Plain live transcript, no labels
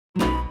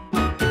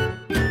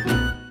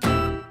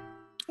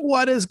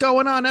What is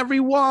going on,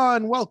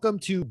 everyone? Welcome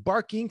to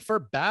Barking for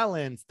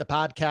Balance, the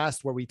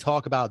podcast where we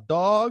talk about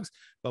dogs,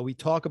 but we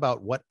talk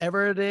about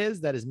whatever it is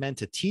that is meant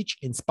to teach,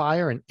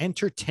 inspire, and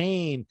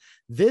entertain.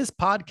 This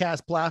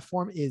podcast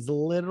platform is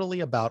literally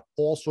about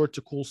all sorts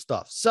of cool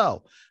stuff.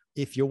 So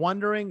if you're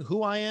wondering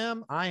who I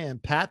am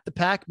Pat the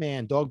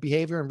Packman, dog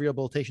behavior and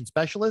rehabilitation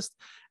specialist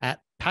at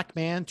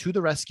Packman to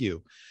the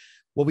rescue.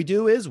 What we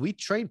do is we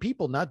train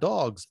people, not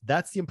dogs.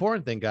 That's the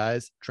important thing,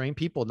 guys. Train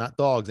people, not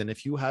dogs. And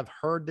if you have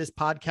heard this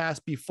podcast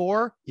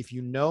before, if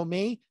you know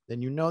me,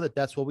 then you know that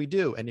that's what we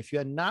do. And if you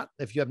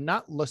have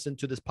not listened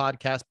to this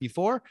podcast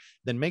before,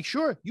 then make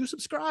sure you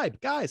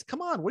subscribe. Guys,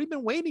 come on. What have you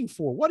been waiting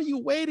for? What are you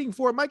waiting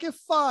for? Ma che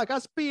fa?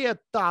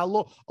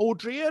 Aspetta,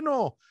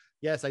 Adriano.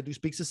 Yes, I do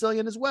speak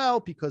Sicilian as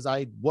well because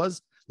I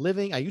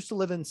used to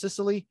live in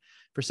Sicily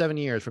for 7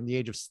 years from the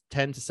age of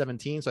 10 to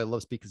 17. So I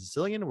love speaking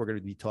Sicilian. We're going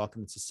to be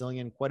talking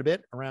Sicilian quite a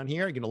bit around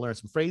here. You're going to learn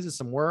some phrases,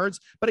 some words.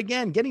 But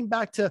again, getting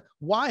back to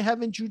why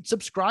haven't you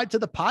subscribed to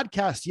the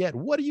podcast yet?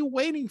 What are you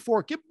waiting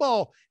for? What do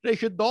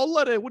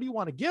you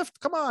want, a gift?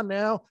 Come on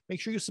now. Make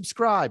sure you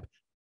subscribe.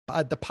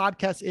 The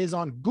podcast is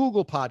on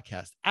Google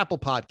Podcasts, Apple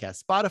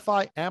Podcasts,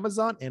 Spotify,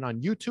 Amazon, and on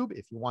YouTube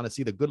if you want to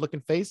see the good-looking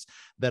face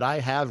that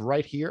I have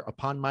right here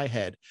upon my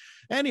head.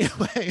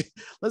 Anyway,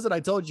 listen, I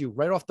told you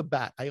right off the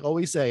bat, I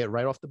always say it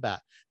right off the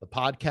bat, the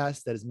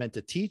podcast that is meant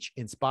to teach,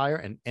 inspire,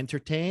 and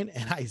entertain.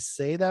 And I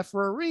say that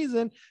for a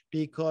reason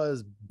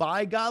because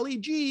by golly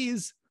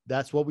geez,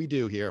 that's what we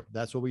do here.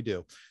 That's what we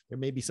do. There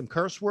may be some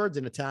curse words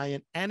in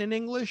Italian and in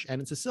English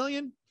and in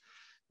Sicilian.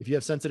 If you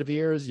have sensitive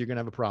ears, you're going to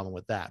have a problem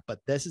with that.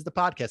 But this is the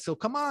podcast. So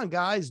come on,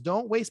 guys.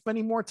 Don't waste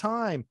any more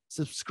time.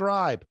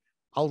 Subscribe.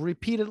 I'll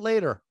repeat it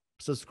later.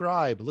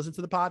 Subscribe. Listen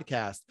to the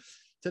podcast.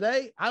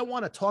 Today, I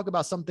want to talk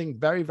about something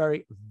very,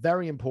 very,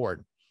 very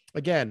important.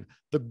 Again,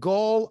 the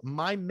goal,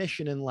 my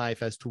mission in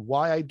life as to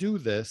why I do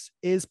this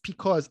is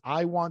because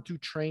I want to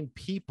train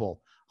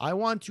people. I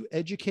want to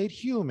educate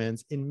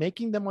humans in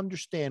making them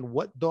understand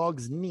what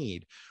dogs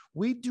need.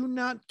 We do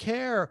not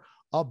care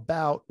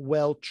about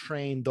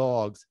well-trained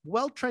dogs.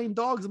 Well-trained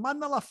dogs,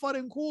 well-trained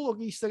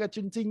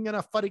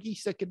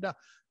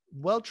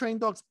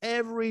dogs,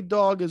 every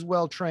dog is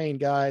well-trained,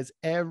 guys.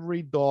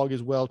 Every dog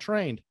is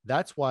well-trained.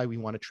 That's why we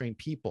want to train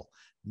people,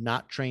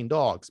 not train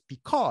dogs,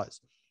 because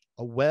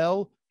a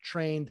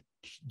well-trained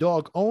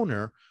dog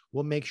owner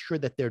will make sure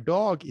that their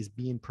dog is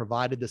being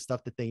provided the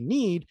stuff that they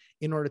need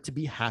in order to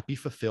be happy,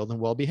 fulfilled,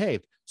 and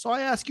well-behaved. So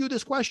I ask you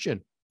this question.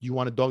 Do you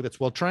want a dog that's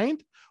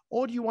well-trained?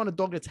 Or do you want a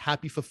dog that's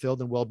happy,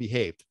 fulfilled, and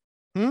well-behaved?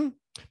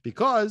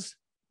 Because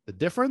the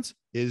difference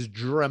is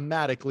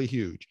dramatically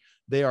huge.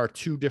 They are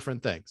two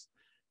different things.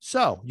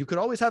 So you could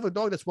always have a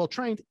dog that's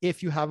well-trained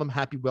if you have them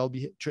happy,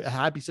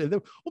 happy. Say,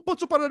 you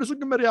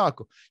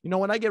know,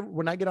 when I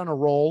get on a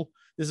roll,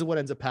 this is what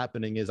ends up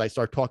happening is I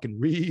start talking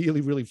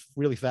really, really,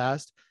 really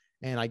fast.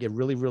 And I get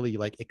really, really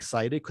like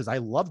excited because I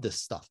love this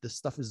stuff. This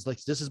stuff is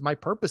like, this is my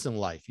purpose in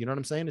life. You know what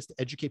I'm saying? Is to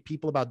educate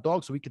people about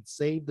dogs so we could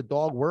save the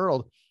dog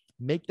world,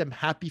 make them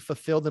happy,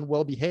 fulfilled, and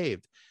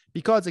well-behaved.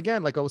 Because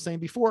again, like I was saying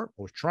before,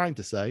 I was trying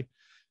to say,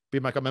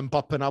 before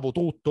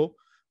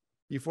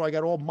I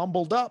got all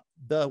mumbled up,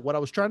 what I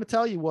was trying to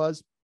tell you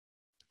was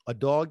a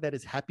dog that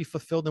is happy,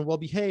 fulfilled, and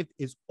well-behaved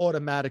is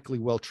automatically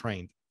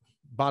well-trained.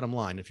 Bottom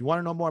line. If you want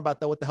to know more about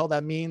that, what the hell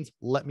that means,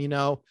 let me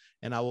know.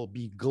 And I will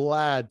be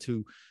glad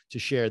to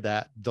share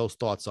those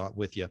thoughts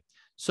with you.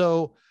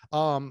 So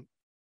on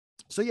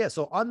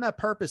that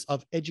purpose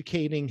of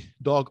educating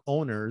dog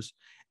owners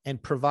and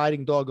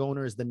providing dog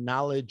owners the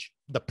knowledge,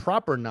 the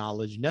proper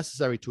knowledge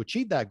necessary to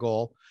achieve that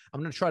goal,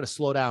 I'm going to try to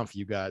slow down for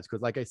you guys.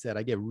 Because like I said,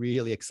 I get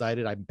really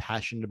excited. I'm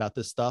passionate about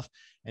this stuff.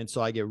 And so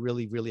I get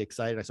really, really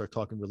excited. I start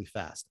talking really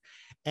fast.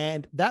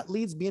 And that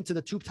leads me into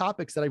the two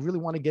topics that I really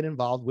want to get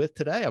involved with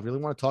today. I really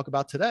want to talk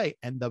about today.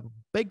 And the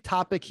big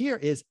topic here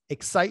is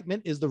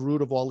excitement is the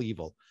root of all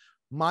evil.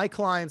 My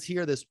clients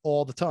hear this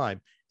all the time.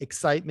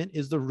 Excitement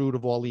is the root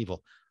of all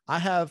evil. I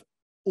have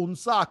un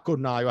sacco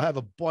now. I have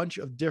a bunch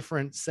of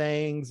different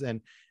sayings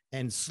and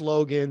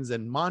slogans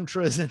and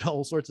mantras and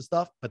all sorts of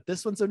stuff. But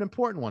this one's an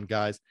important one,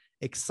 guys.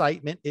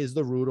 Excitement is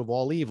the root of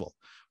all evil.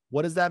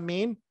 What does that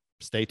mean?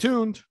 Stay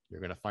tuned.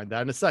 You're going to find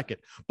that in a second.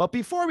 But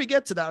before we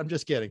get to that, I'm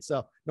just kidding.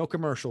 So no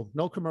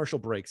commercial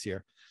breaks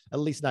here, at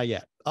least not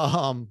yet.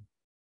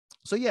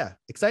 So yeah,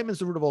 excitement is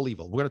the root of all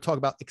evil. We're going to talk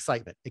about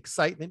excitement.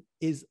 Excitement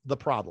is the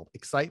problem.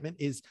 Excitement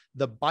is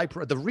the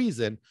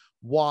reason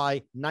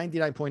why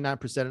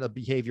 99.9% of the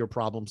behavior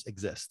problems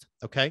exist.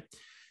 Okay.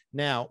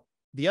 Now,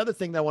 the other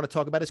thing that I want to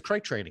talk about is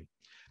crate training.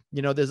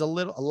 You know, there's a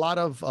lot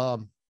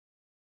of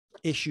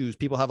issues.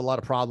 People have a lot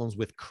of problems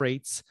with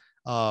crates,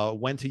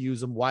 when to use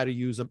them, why to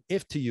use them,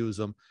 if to use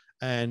them.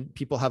 And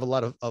people have a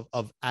lot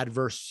of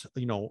adverse,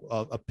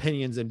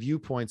 opinions and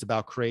viewpoints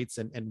about crates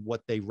and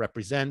what they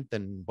represent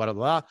and blah, blah,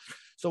 blah.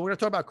 So we're going to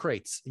talk about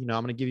crates. I'm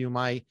going to give you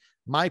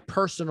my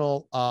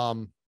personal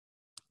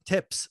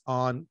tips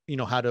on,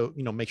 how to,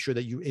 make sure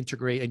that you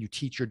integrate and you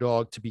teach your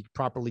dog to be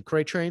properly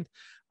crate trained.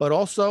 But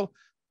also,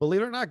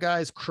 believe it or not,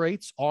 guys,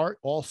 crates are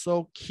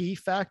also key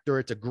factor.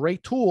 It's a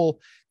great tool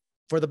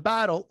for the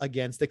battle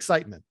against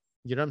excitement.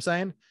 You know what I'm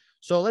saying?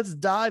 So let's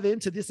dive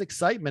into this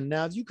excitement.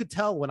 Now, as you could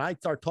tell, when I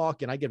start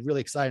talking, I get really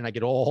excited and I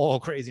get all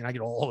crazy and I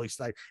get all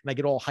excited and I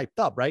get all hyped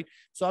up, right?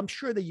 So I'm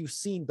sure that you've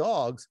seen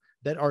dogs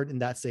that are in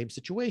that same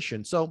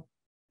situation. So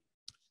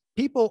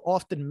people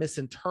often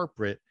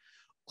misinterpret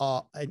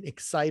an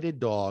excited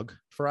dog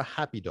for a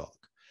happy dog.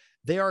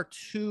 They are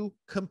two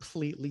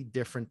completely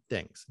different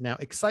things. Now,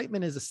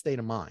 excitement is a state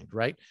of mind,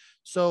 right?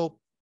 So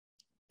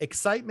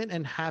excitement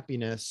and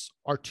happiness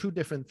are two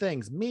different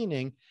things,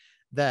 meaning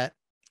that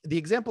the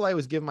example I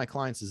always give my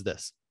clients is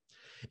this.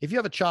 If you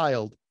have a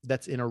child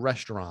that's in a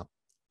restaurant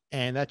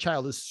and that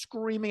child is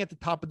screaming at the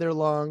top of their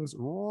lungs,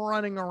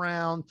 running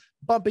around,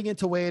 bumping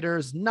into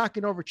waiters,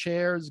 knocking over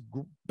chairs,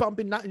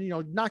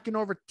 knocking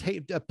over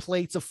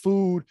plates of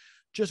food,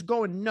 just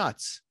going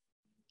nuts,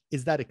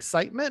 is that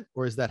excitement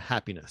or is that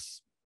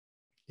happiness?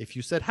 If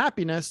you said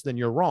happiness, then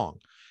you're wrong.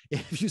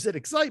 If you said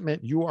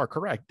excitement, you are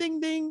correct.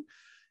 Ding, ding.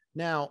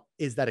 Now,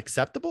 is that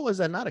acceptable or is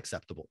that not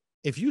acceptable?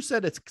 If you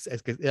said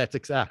that's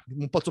exact,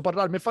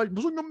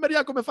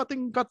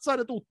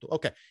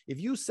 okay. If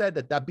you said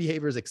that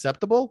behavior is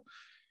acceptable,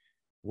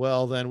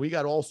 well, then we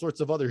got all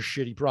sorts of other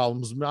shitty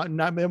problems.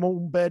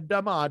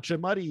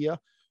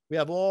 We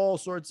have all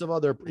sorts of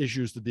other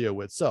issues to deal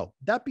with. So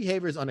that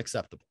behavior is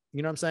unacceptable.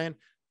 You know what I'm saying?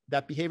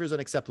 That behavior is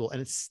unacceptable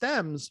and it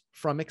stems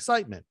from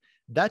excitement.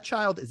 That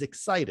child is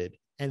excited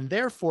and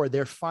therefore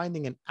they're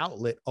finding an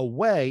outlet, a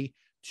way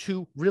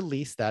to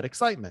release that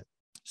excitement.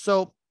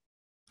 So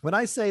when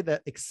I say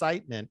that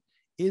excitement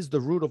is the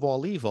root of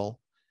all evil,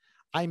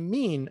 I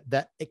mean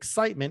that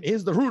excitement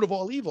is the root of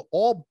all evil.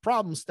 All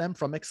problems stem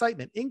from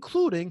excitement,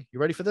 including, you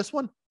ready for this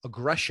one?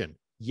 Aggression.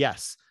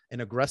 Yes, an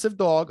aggressive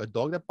dog, a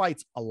dog that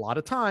bites, a lot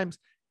of times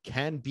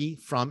can be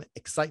from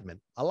excitement.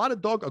 A lot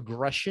of dog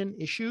aggression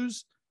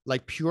issues,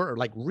 like pure or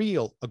like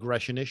real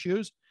aggression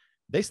issues,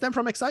 they stem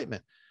from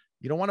excitement.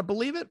 You don't want to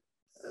believe it?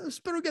 There's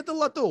people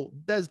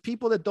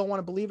that don't want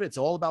to believe it. It's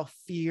all about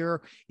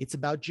fear. It's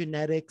about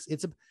genetics.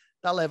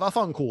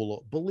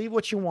 Believe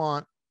what you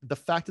want. The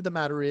fact of the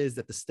matter is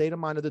that the state of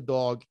mind of the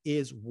dog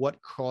is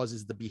what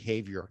causes the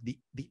behavior. The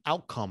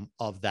outcome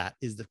of that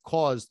is the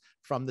cause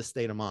from the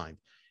state of mind.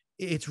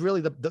 It's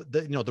really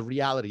the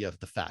reality of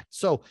the fact.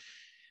 So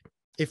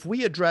if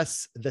we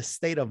address the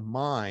state of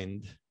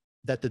mind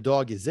that the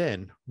dog is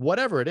in,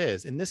 whatever it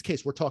is, in this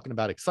case, we're talking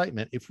about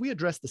excitement. If we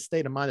address the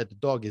state of mind that the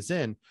dog is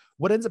in,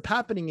 what ends up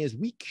happening is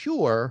we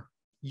cure,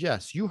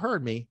 yes, you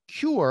heard me,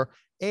 cure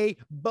a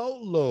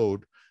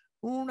boatload,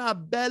 una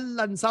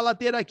bella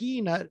insalatera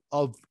quina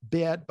of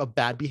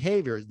bad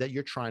behaviors that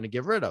you're trying to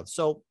get rid of.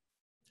 So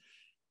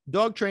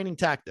dog training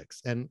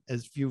tactics. And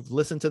as you've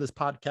listened to this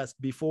podcast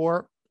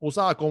before,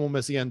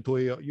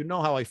 you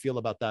know how I feel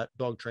about that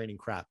dog training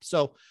crap.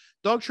 So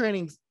dog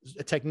training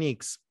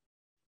techniques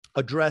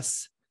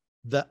address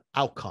the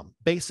outcome.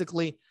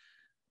 Basically,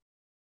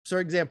 for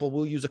example,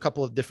 we'll use a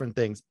couple of different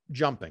things.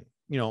 Jumping,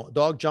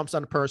 dog jumps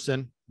on a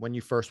person when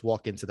you first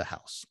walk into the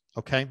house.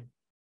 Okay.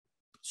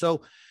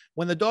 So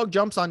when the dog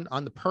jumps on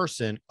the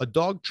person, a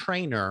dog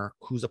trainer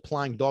who's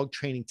applying dog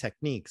training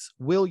techniques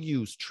will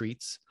use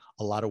treats,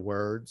 a lot of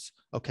words,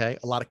 okay,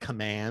 a lot of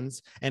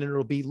commands, and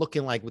it'll be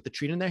looking like with the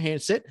treat in their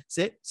hand, sit,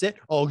 sit, sit.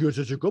 Oh, you're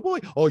such a good boy.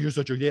 Oh, you're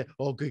such a, yeah.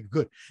 Oh, good,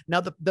 good.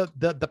 Now the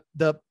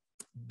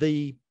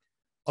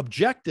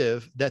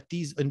objective that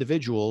these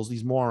individuals,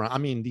 these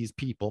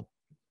people,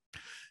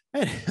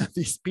 and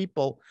these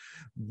people,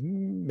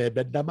 I'm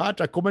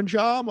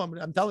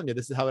telling you,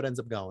 this is how it ends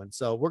up going.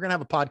 So we're going to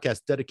have a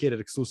podcast dedicated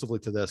exclusively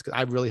to this because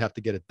I really have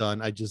to get it done.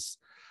 I just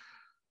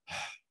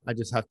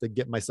have to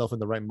get myself in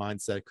the right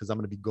mindset because I'm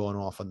going to be going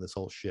off on this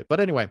whole shit. But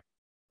anyway,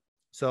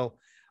 so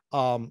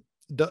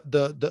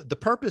the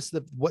purpose,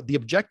 what the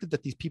objective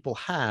that these people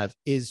have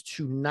is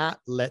to not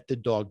let the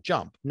dog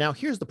jump. Now,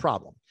 here's the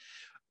problem.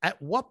 At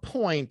what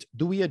point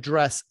do we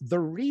address the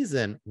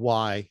reason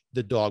why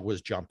the dog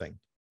was jumping?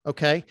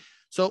 Okay.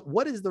 So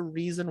what is the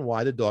reason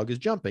why the dog is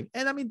jumping?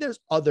 And I mean, there's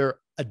other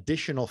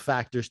additional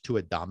factors to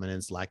it,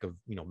 dominance, lack of,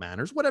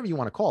 manners, whatever you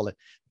want to call it.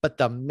 But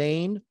the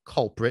main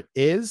culprit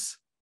is,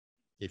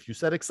 if you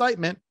said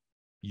excitement,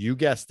 you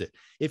guessed it.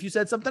 If you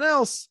said something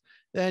else,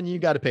 then you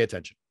got to pay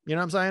attention. You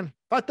know what I'm saying?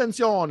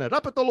 Attenzione,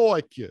 rapito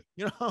l'occhio.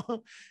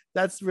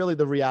 That's really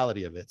the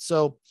reality of it.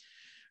 So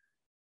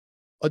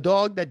a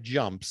dog that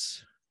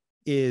jumps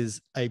the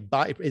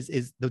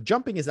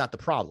jumping is not the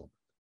problem.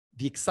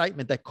 The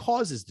excitement that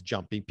causes the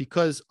jumping,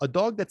 because a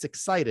dog that's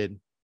excited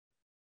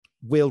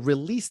will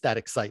release that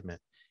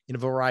excitement in a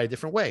variety of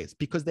different ways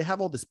because they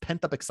have all this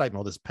pent up excitement,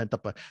 all this pent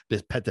up,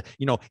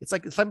 it's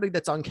like somebody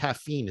that's on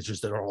caffeine. It's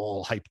just, they're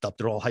all hyped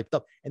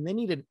up and they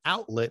need an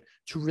outlet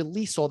to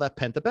release all that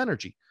pent up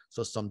energy.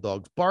 So some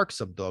dogs bark,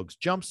 some dogs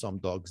jump, some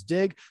dogs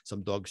dig,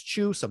 some dogs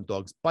chew, some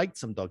dogs bite,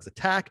 some dogs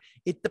attack.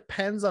 It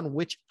depends on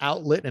which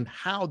outlet and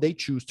how they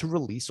choose to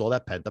release all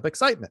that pent up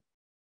excitement.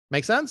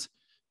 Make sense?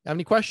 Have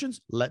any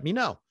questions? Let me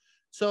know.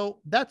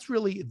 So that's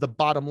really the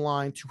bottom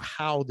line to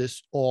how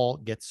this all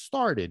gets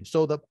started.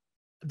 So the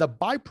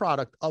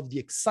byproduct of the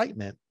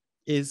excitement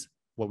is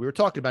What we were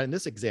talking about in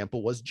this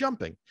example was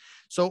jumping.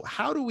 So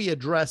how do we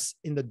address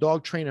in the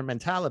dog trainer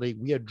mentality?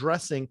 We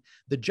addressing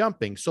the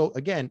jumping. So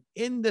again,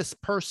 in this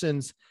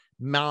person's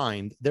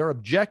mind, their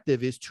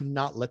objective is to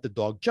not let the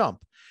dog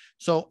jump.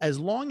 So as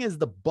long as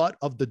the butt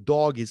of the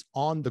dog is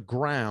on the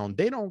ground,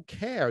 they don't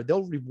care.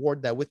 They'll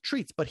reward that with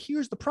treats. But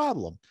here's the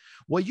problem.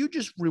 What you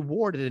just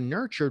rewarded and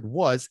nurtured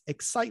was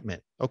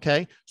excitement.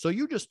 Okay. So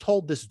you just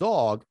told this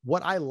dog,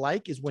 what I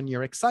like is when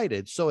you're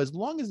excited. So as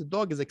long as the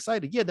dog is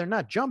excited, yeah, they're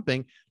not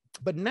jumping.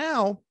 But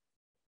now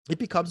it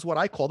becomes what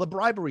I call the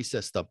bribery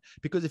system.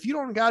 Because if you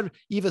don't got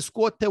even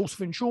scoteus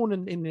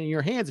finchon in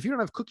your hands, if you don't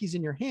have cookies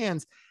in your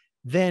hands,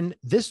 then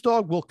this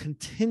dog will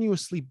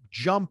continuously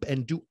jump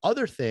and do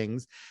other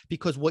things,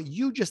 because what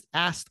you just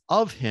asked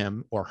of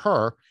him or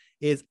her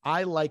is,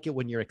 I like it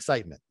when you're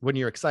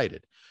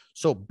excited.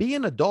 So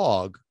being a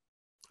dog,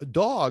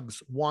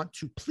 dogs want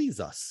to please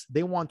us.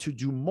 They want to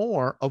do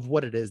more of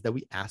what it is that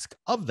we ask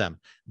of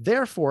them.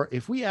 Therefore,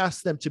 if we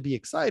ask them to be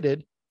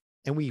excited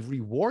and we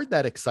reward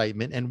that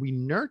excitement and we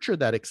nurture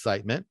that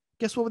excitement,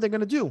 guess what they're going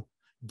to do?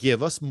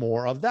 Give us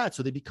more of that.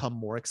 So they become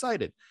more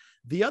excited.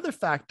 The other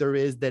factor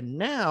is that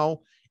now,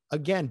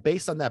 again,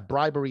 based on that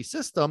bribery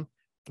system,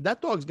 that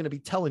dog's going to be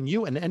telling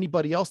you and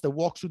anybody else that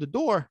walks through the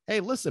door, hey,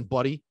 listen,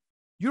 buddy,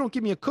 you don't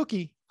give me a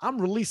cookie, I'm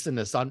releasing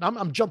this.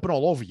 I'm jumping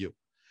all over you.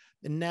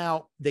 And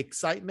now the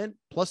excitement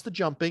plus the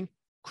jumping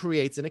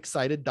creates an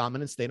excited,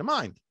 dominant state of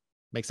mind.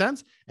 Make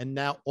sense? And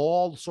now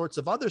all sorts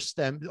of other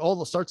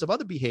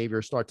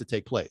behaviors start to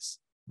take place,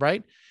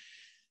 right?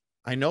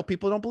 I know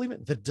people don't believe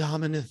it. The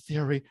dominant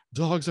theory,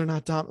 dogs are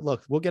not dominant.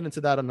 Look, we'll get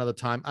into that another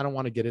time. I don't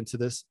want to get into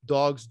this.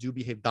 Dogs do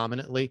behave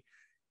dominantly.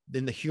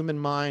 In the human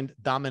mind,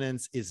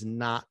 dominance is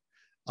not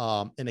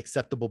an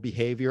acceptable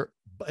behavior,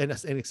 an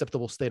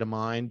acceptable state of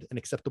mind, an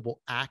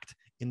acceptable act.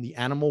 In the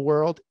animal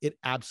world, it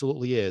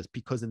absolutely is,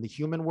 because in the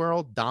human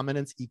world,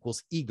 dominance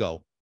equals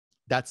ego.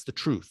 That's the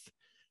truth.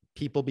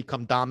 People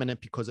become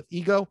dominant because of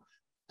ego.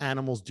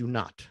 Animals do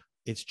not.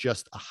 It's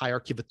just a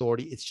hierarchy of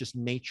authority. It's just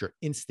nature,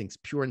 instincts,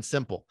 pure and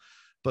simple.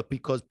 But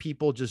because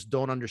people just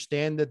don't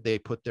understand it, they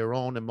put their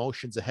own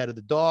emotions ahead of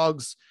the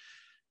dogs,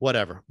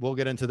 whatever. We'll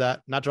get into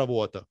that. Not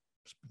travuota.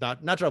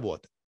 Not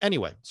travuota.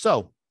 Anyway,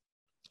 so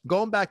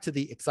going back to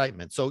the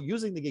excitement. So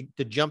using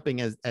the jumping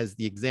as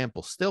the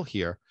example still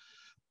here,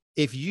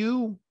 if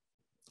you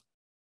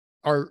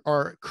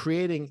are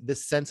creating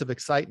this sense of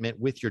excitement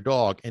with your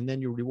dog, and then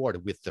you reward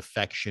it with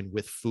affection,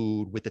 with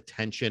food, with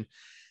attention,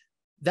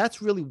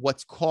 that's really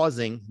what's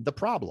causing the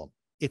problem.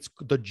 It's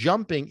the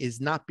jumping is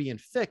not being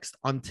fixed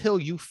until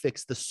you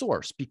fix the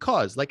source.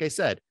 Because like I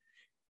said,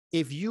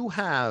 if you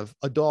have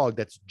a dog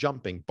that's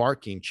jumping,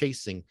 barking,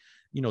 chasing,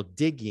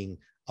 digging,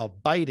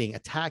 biting,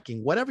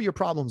 attacking, whatever your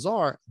problems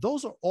are,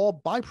 those are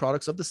all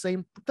byproducts of the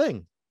same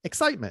thing,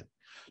 excitement.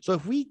 So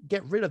if we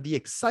get rid of the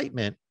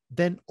excitement,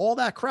 then all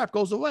that crap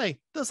goes away.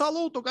 The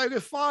saluto,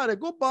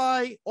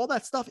 goodbye, all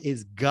that stuff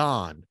is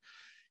gone.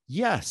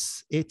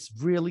 Yes, it's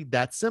really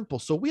that simple.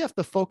 So we have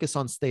to focus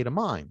on state of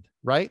mind,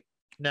 right?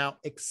 Now,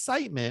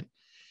 excitement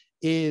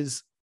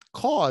is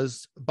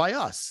caused by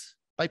us,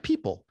 by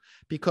people,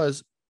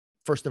 because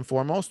first and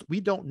foremost, we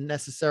don't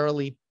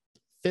necessarily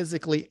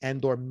physically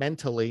and or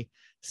mentally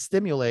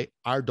stimulate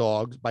our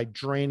dogs by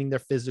draining their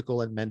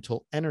physical and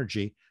mental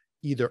energy,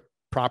 either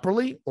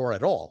properly or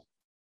at all.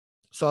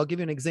 So I'll give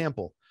you an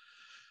example.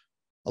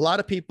 A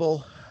lot of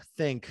people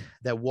think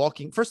that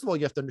walking, first of all,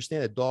 you have to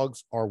understand that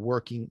dogs are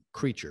working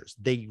creatures.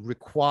 They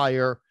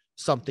require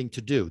something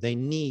to do. They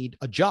need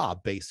a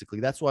job, basically.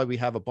 That's why we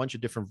have a bunch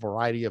of different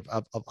variety of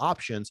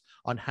options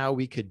on how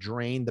we could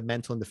drain the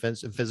mental and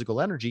the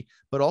physical energy,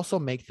 but also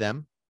make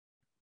them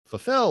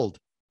fulfilled.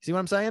 See what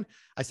I'm saying?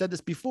 I said this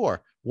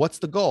before. What's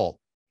the goal?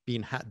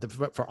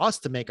 For us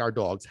to make our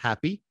dogs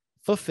happy,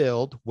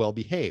 fulfilled,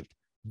 well-behaved.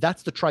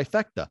 That's the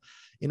trifecta.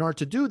 In order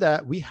to do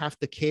that, we have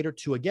to cater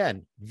to,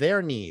 again,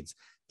 their needs.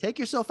 Take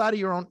yourself out of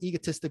your own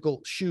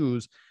egotistical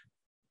shoes.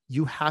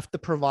 You have to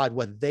provide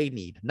what they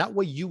need, not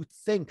what you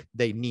think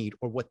they need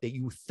or what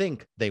you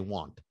think they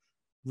want.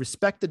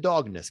 Respect the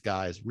dogness,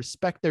 guys.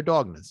 Respect their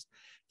dogness.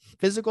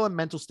 Physical and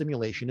mental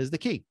stimulation is the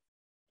key.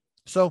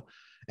 So,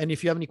 and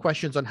if you have any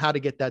questions on how to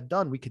get that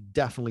done, we could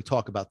definitely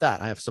talk about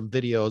that. I have some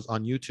videos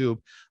on YouTube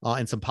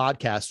and some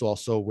podcasts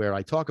also where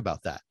I talk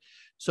about that.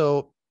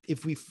 So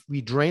if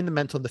we drain the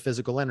mental and the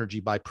physical energy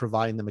by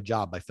providing them a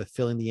job, by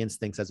fulfilling the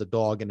instincts as a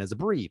dog and as a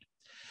breed.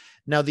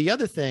 Now, the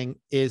other thing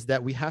is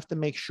that we have to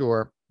make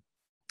sure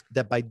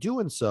that by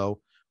doing so,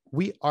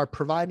 we are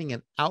providing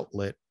an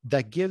outlet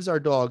that gives our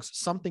dogs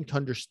something to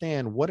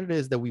understand what it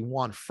is that we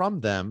want from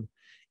them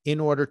in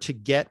order to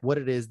get what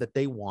it is that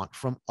they want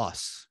from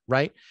us,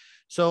 right?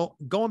 So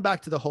going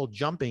back to the whole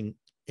jumping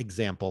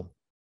example,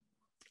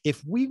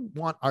 if we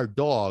want our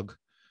dog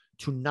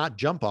to not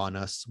jump on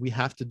us, we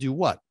have to do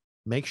what?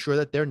 Make sure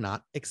that they're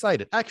not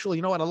excited. Actually,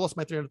 you know what? I lost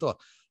my train of thought.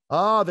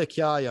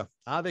 Vecchiaia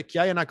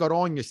na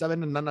carogna,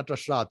 seven and nana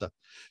trasciata.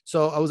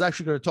 So I was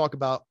actually going to talk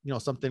about,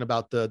 something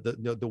about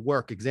the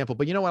work example,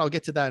 but you know what? I'll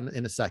get to that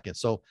in a second.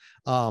 So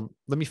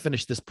let me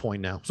finish this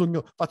point now. So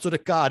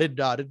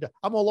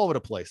I'm all over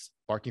the place,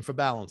 barking for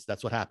balance.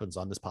 That's what happens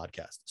on this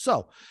podcast.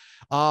 So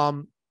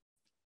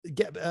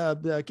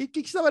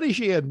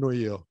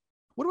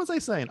what was I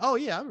saying? Oh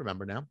yeah, I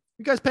remember now.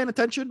 You guys paying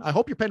attention? I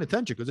hope you're paying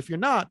attention, because if you're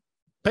not,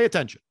 pay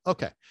attention.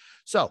 Okay.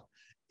 So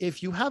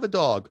if you have a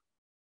dog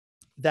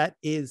that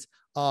is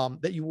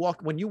that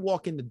when you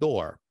walk in the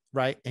door,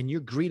 right, and you're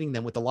greeting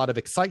them with a lot of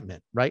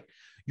excitement, right,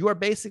 you are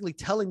basically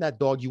telling that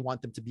dog you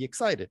want them to be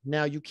excited.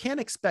 Now, you can't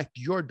expect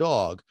your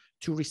dog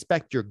to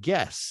respect your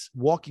guests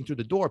walking through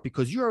the door,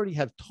 because you already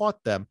have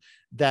taught them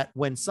that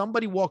when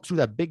somebody walks through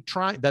that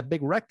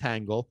big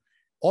rectangle,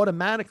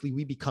 automatically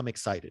we become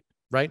excited,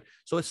 right?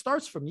 So it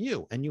starts from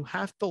you, and you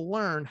have to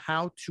learn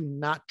how to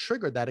not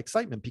trigger that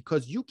excitement,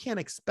 because you can't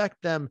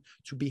expect them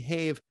to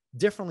behave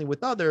differently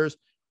with others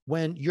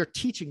when you're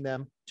teaching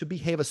them to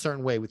behave a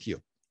certain way with you.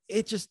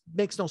 It just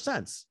makes no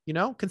sense.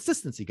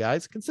 Consistency,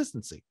 guys,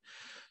 consistency.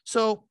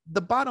 So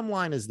the bottom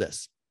line is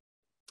this.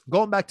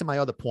 Going back to my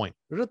other point.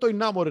 Okay, so we're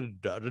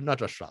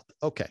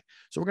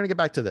going to get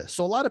back to this.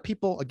 So a lot of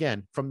people,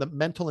 again, from the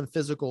mental and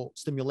physical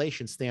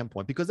stimulation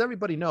standpoint, because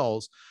everybody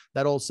knows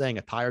that old saying,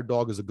 a tired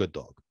dog is a good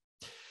dog.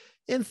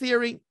 In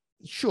theory,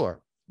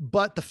 sure.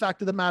 But the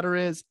fact of the matter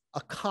is,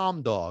 a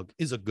calm dog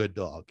is a good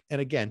dog.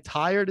 And again,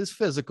 tired is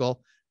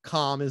physical,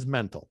 calm is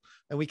mental.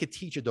 And we could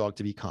teach a dog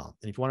to be calm.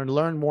 And if you want to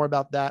learn more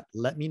about that,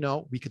 let me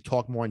know. We could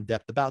talk more in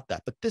depth about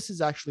that. But this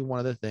is actually one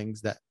of the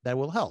things that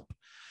will help.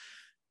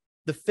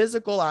 The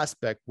physical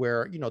aspect,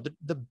 where,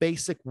 the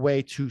basic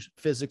way to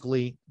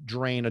physically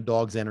drain a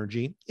dog's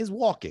energy is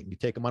walking. You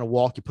take them on a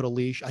walk, you put a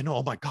leash. I know,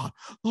 oh my God,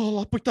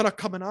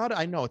 coming out.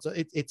 I know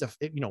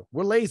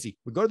we're lazy.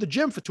 We go to the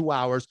gym for 2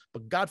 hours,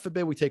 but God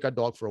forbid we take our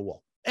dog for a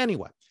walk.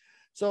 Anyway,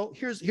 so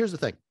here's the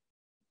thing.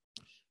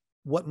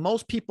 What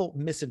most people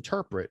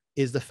misinterpret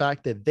is the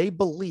fact that they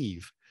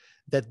believe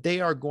that they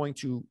are going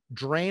to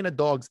drain a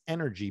dog's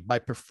energy by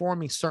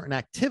performing certain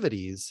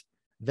activities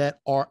that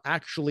are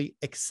actually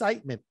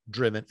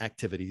excitement-driven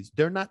activities.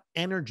 They're not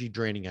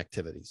energy-draining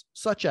activities,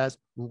 such as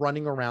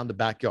running around the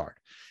backyard.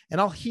 And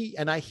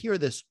I hear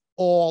this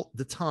all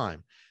the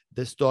time.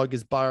 This dog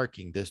is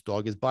barking. This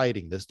dog is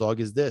biting. This dog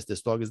is this.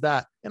 This dog is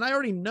that. And I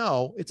already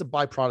know it's a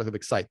byproduct of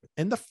excitement.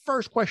 And the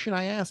first question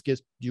I ask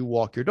is, do you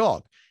walk your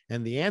dog?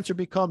 And the answer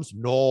becomes,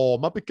 no,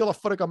 no,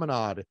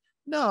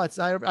 it's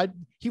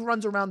he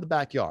runs around the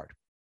backyard.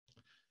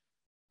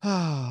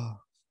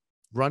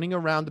 Running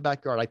around the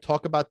backyard. I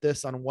talk about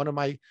this on one of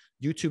my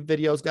YouTube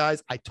videos,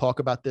 guys. I talk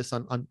about this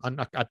on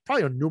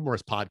probably on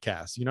numerous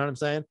podcasts. You know what I'm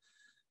saying?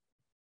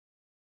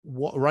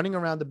 Running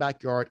around the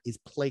backyard is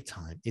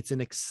playtime. It's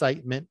an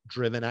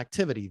excitement-driven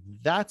activity.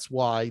 That's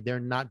why they're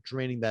not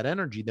draining that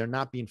energy. They're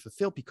not being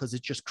fulfilled, because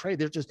it's just crazy.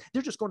 They're just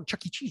going to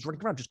Chuck E. Cheese,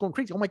 running around, just going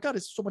crazy. Oh my God,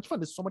 it's so much fun.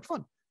 This is so much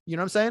fun. You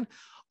know what I'm saying?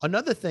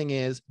 Another thing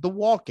is the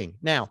walking.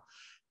 Now,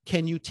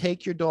 can you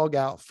take your dog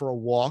out for a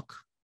walk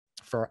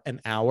for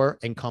an hour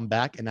and come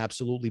back and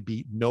absolutely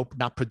be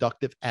not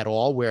productive at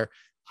all? Where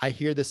I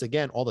hear this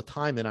again all the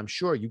time, and I'm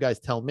sure you guys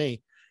tell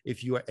me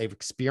if you are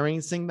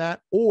experiencing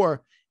that,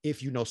 or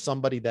if you know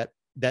somebody that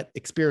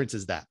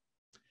experiences that,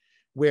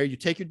 where you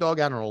take your dog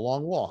out on a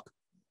long walk,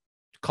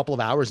 a couple of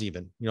hours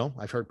even.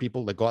 I've heard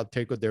people that go out,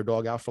 take their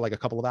dog out for like a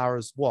couple of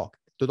hours walk.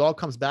 The dog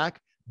comes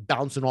back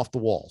bouncing off the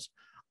walls.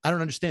 I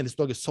don't understand. This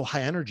dog is so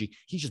high energy.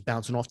 He's just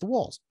bouncing off the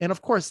walls. And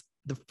of course,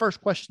 the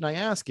first question I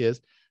ask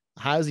is,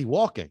 how is he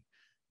walking?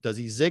 Does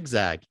he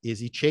zigzag? Is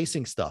he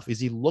chasing stuff? Is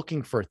he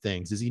looking for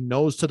things? Is he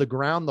nose to the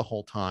ground the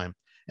whole time?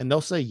 And they'll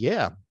say,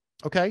 yeah.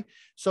 Okay.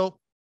 So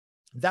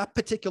that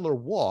particular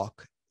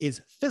walk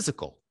is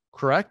physical,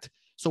 correct?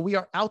 So we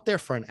are out there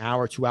for an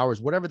hour, 2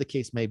 hours, whatever the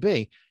case may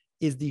be,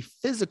 is the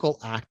physical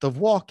act of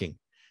walking.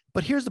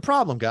 But here's the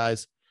problem,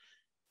 guys.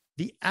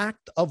 The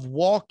act of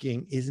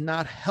walking is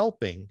not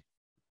helping,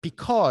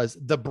 because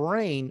the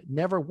brain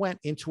never went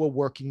into a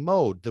working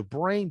mode. The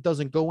brain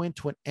doesn't go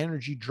into an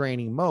energy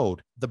draining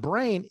mode. The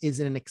brain is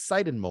in an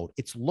excited mode.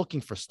 It's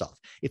looking for stuff.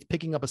 It's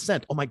picking up a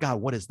scent. Oh my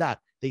God, what is that?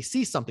 They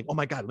see something. Oh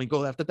my God, let me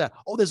go after that.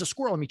 Oh, there's a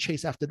squirrel. Let me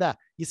chase after that.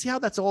 You see how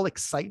that's all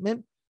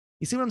excitement?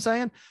 You see what I'm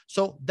saying?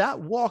 So that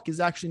walk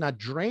is actually not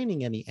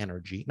draining any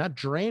energy, not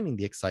draining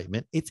the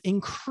excitement. It's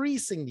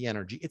increasing the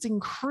energy. It's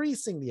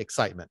increasing the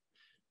excitement.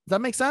 Does that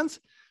make sense?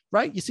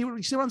 Right? You see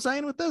what I'm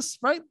saying with this,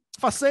 right?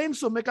 You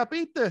starting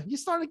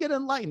to get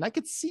enlightened. I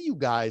could see you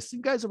guys.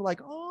 You guys are like,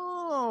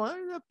 oh,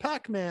 that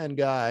Packman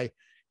guy.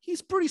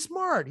 He's pretty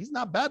smart. He's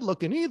not bad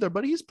looking either,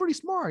 but he's pretty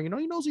smart. He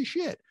knows his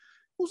shit.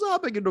 Who's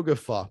up? I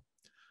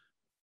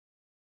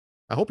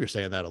hope you're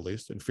saying that at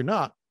least. And if you're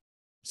not,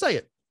 say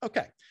it.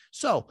 Okay.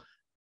 So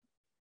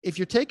if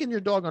you're taking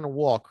your dog on a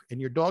walk and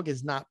your dog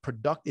is not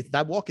productive,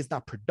 that walk is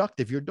not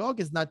productive. Your dog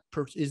is not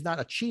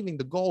achieving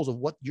the goals of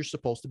what you're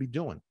supposed to be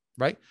doing,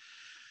 right?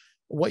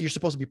 What you're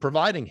supposed to be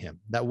providing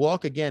him. That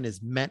walk, again,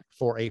 is meant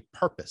for a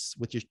purpose,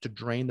 which is to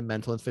drain the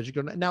mental and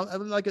physical. Now,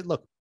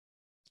 look,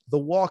 The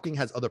walking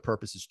has other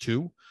purposes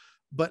too,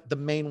 but the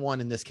main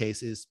one in this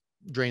case is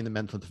drain the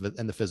mental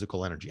and the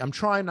physical energy. I'm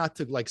trying not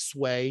to like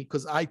sway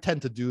because I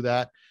tend to do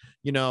that.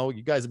 You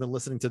guys have been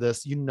listening to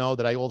this. You know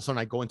that all of a sudden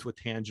I go into a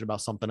tangent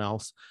about something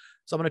else.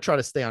 So I'm going to try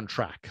to stay on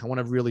track. I want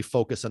to really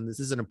focus on this.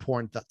 This is an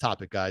important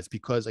topic, guys,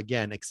 because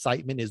again,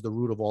 excitement is the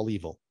root of all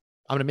evil.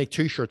 I'm going to make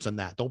t-shirts on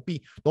that. Don't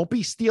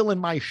be stealing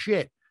my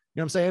shit. You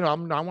know what I'm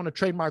saying? I want to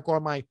trademark all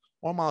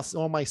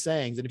my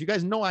sayings. And if you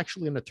guys know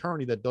actually an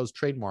attorney that does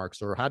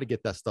trademarks or how to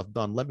get that stuff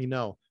done, let me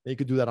know. You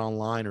could do that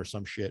online or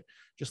some shit.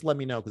 Just let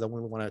me know because I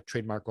want to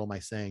trademark all my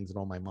sayings and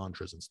all my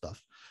mantras and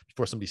stuff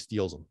before somebody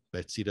steals them.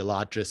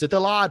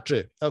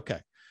 Okay.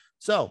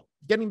 So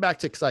getting back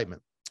to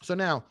excitement. So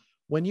now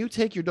when you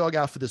take your dog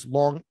out for this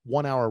long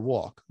 1 hour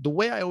walk, the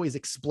way I always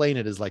explain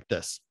it is like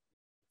this.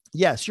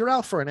 Yes, you're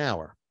out for an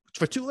hour.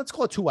 Let's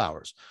call it 2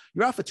 hours.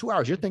 You're out for 2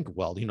 hours. You're thinking,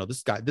 well,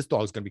 this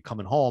dog's going to be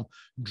coming home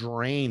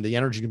drained. The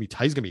energy is going to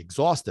be, he's going to be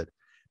exhausted.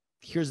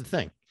 Here's the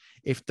thing.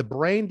 If the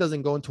brain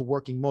doesn't go into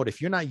working mode, if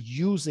you're not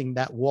using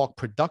that walk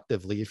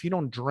productively, if you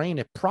don't drain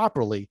it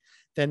properly,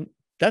 then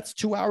that's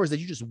 2 hours that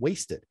you just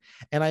wasted.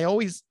 And I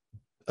always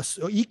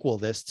equal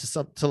this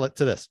to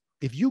this.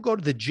 If you go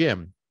to the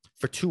gym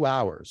for 2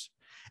 hours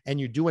and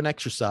you do an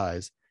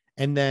exercise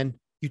and then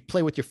you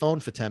play with your phone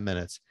for 10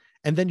 minutes,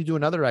 and then you do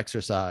another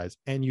exercise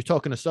and you're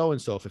talking to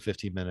so-and-so for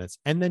 15 minutes.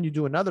 And then you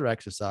do another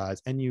exercise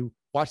and you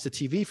watch the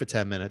TV for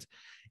 10 minutes.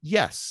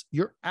 Yes,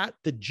 you're at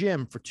the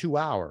gym for 2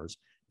 hours,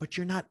 but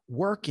you're not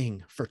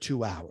working for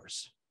 2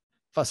 hours.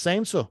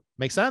 So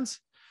make sense?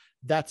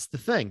 That's the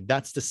thing.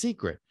 That's the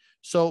secret.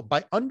 So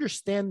by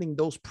understanding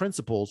those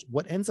principles,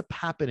 what ends up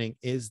happening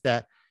is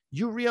that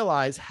you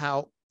realize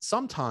how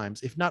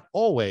sometimes, if not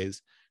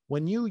always,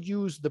 when you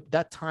use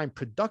that time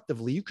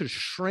productively, you could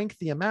shrink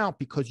the amount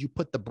because you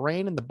put the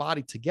brain and the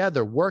body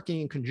together, working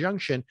in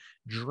conjunction,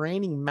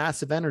 draining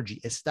massive energy,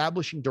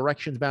 establishing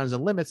directions, boundaries,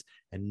 and limits.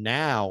 And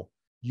now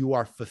you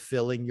are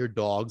fulfilling your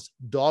dog's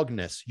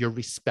dogness. You're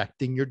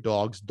respecting your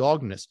dog's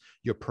dogness.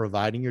 You're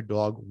providing your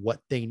dog what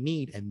they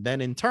need. And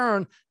then in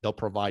turn, they'll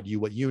provide you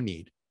what you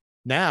need.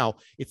 Now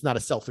it's not a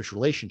selfish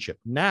relationship.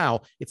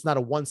 Now it's not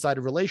a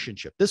one-sided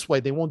relationship. This way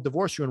they won't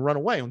divorce you and run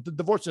away.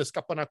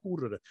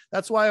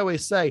 That's why I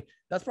always say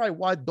that's probably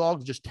why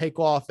dogs just take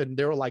off and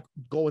they're like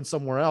going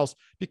somewhere else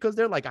because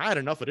they're like, I had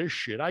enough of this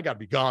shit. I got to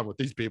be gone with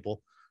these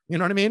people. You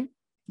know what I mean?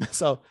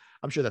 So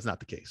I'm sure that's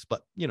not the case,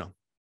 but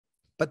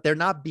but they're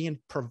not being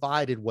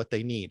provided what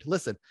they need.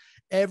 Listen,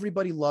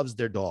 everybody loves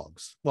their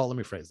dogs. Well, let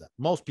me phrase that.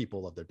 Most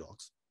people love their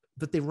dogs,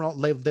 but they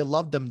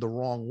love them the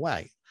wrong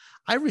way.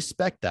 I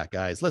respect that,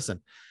 guys.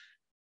 Listen,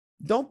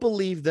 don't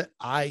believe that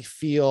I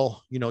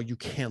feel, you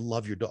can't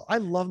love your dog. I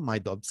love my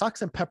dog.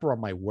 Socks and Pepper are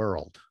my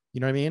world.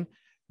 You know what I mean?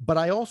 But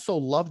I also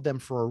love them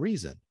for a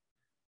reason.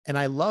 And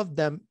I love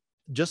them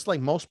just like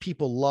most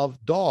people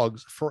love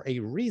dogs for a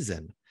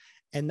reason.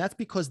 And that's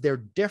because they're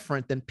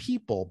different than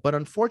people. But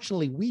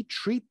unfortunately, we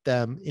treat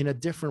them in a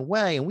different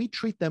way and we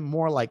treat them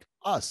more like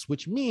us,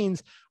 which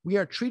means we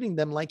are treating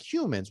them like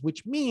humans,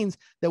 which means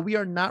that we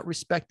are not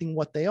respecting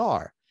what they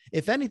are.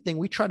 If anything,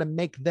 we try to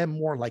make them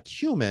more like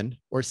human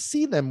or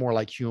see them more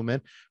like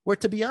human, where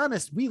to be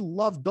honest, we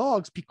love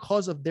dogs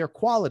because of their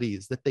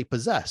qualities that they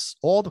possess,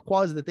 all the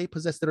qualities that they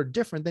possess that are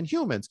different than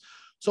humans.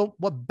 So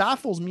what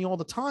baffles me all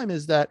the time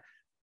is that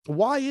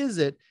why is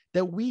it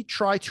that we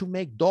try to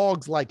make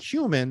dogs like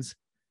humans?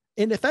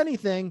 And if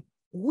anything,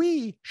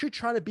 we should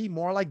try to be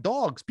more like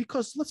dogs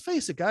because let's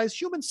face it, guys,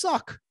 humans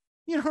suck.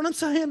 You know what I'm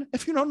saying?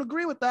 If you don't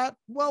agree with that,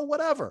 well,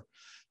 whatever.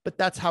 But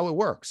that's how it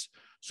works.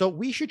 So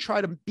we should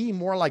try to be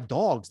more like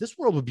dogs. This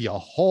world would be a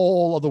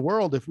whole other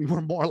world if we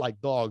were more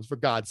like dogs, for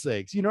God's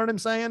sakes. You know what I'm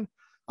saying?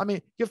 I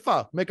mean,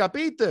 me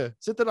capite?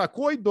 Siete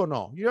d'accordo,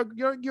 no? You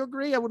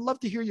agree? I would love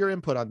to hear your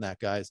input on that,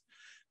 guys.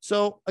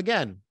 So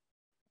again,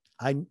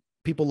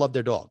 people love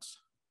their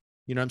dogs.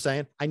 You know what I'm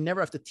saying? I never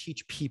have to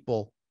teach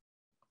people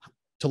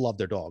to love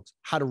their dogs,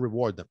 how to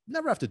reward them.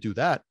 Never have to do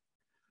that.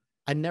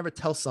 I never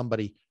tell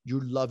somebody you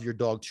love your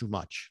dog too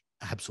much.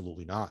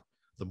 Absolutely not.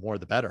 The more,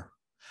 the better.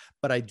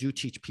 But I do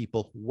teach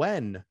people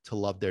when to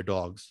love their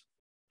dogs,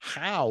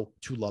 how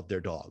to love their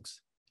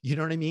dogs. You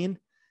know what I mean?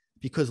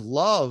 Because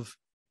love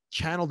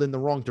channeled in the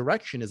wrong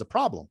direction is a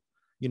problem.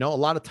 A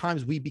lot of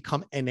times we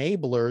become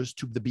enablers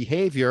to the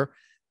behavior.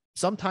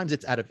 Sometimes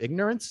it's out of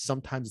ignorance.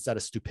 Sometimes it's out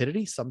of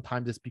stupidity.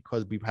 Sometimes it's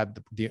because we have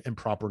the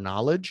improper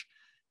knowledge,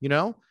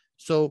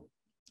 So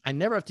I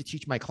never have to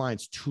teach my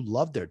clients to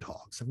love their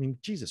dogs. I mean,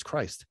 Jesus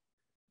Christ.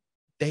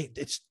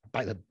 It's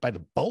by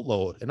the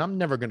boatload, and I'm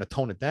never going to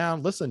tone it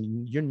down.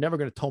 Listen, you're never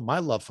going to tone my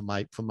love for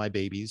my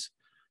babies,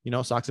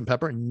 Socks and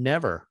Pepper.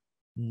 Never,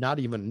 don't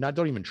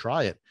even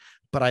try it.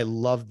 But I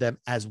love them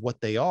as what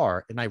they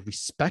are, and I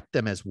respect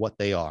them as what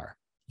they are.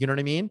 You know what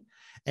I mean?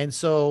 And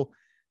so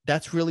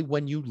that's really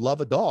when you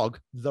love a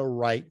dog the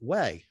right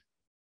way.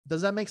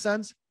 Does that make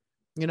sense?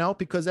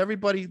 Because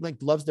everybody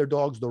loves their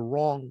dogs the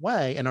wrong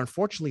way, and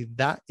unfortunately,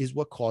 that is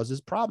what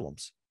causes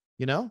problems.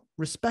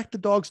 Respect the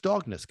dog's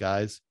dogness,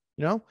 guys.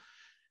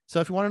 So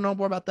if you want to know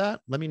more about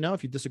that, let me know.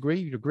 If you disagree,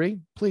 you agree,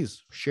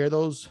 please share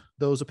those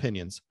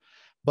opinions.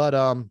 But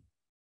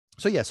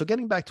so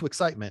getting back to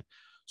excitement.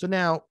 So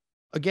now,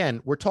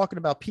 again, we're talking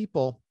about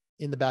people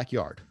in the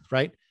backyard,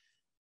 right?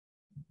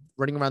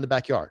 Running around the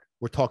backyard.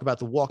 We're talking about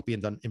the walk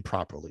being done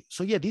improperly.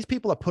 So yeah, these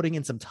people are putting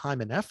in some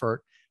time and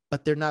effort,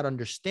 but they're not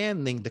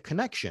understanding the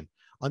connection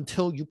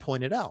until you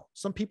point it out.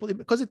 Some people,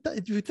 because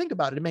if you think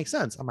about it, it makes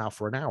sense. I'm out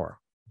for an hour.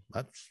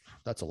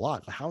 That's a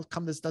lot. How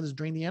come this doesn't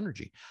drain the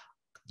energy?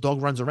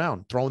 Dog runs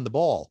around throwing the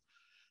ball.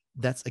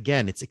 That's,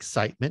 again, it's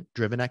excitement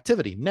driven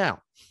activity.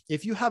 Now,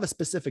 if you have a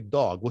specific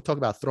dog, we'll talk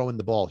about throwing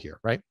the ball here,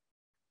 right?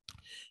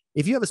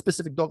 If you have a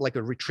specific dog like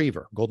a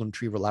retriever, golden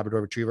retriever,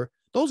 Labrador retriever,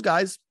 those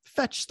guys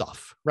fetch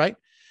stuff, right?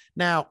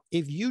 Now,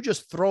 if you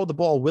just throw the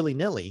ball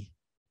willy-nilly,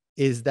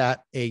 is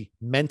that a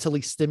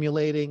mentally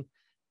stimulating,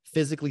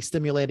 physically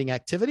stimulating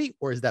activity,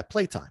 or is that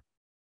playtime?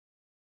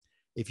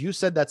 If you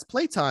said that's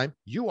playtime,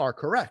 you are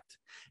correct.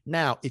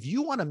 Now, if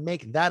you want to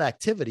make that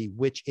activity,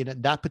 which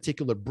in that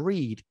particular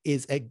breed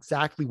is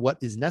exactly what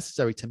is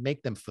necessary to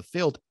make them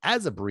fulfilled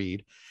as a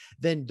breed,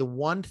 then the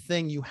one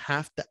thing you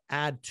have to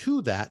add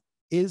to that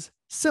is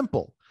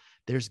simple.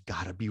 There's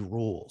got to be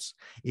rules.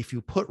 If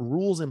you put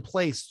rules in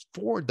place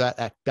for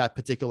that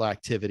particular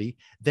activity,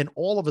 then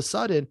all of a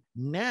sudden,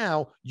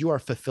 now you are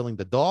fulfilling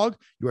the dog,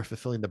 you are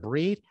fulfilling the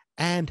breed,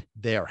 and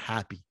they're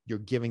happy. You're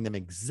giving them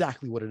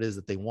exactly what it is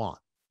that they want.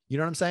 You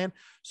know what I'm saying?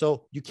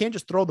 So you can't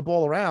just throw the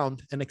ball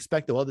around and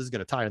expect, well, this is going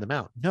to tire them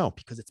out. No,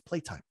 because it's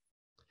playtime.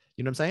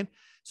 You know what I'm saying?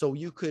 So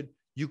you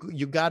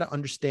got to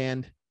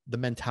understand the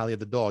mentality of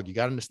the dog. You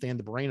got to understand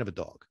the brain of a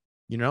dog,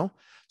 you know?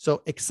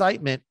 So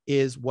excitement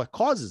is what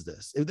causes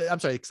this. I'm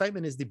sorry,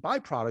 excitement is the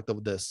byproduct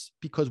of this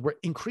because we're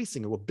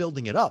increasing it, we're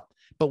building it up,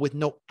 but with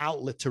no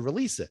outlet to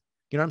release it.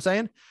 You know what I'm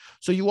saying?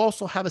 So you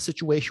also have a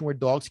situation where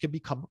dogs can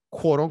become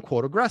quote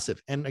unquote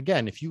aggressive. And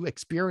again, if you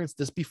experienced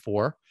this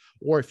before,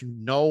 or if you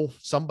know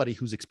somebody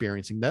who's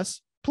experiencing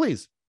this,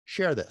 please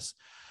share this.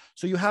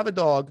 So you have a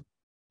dog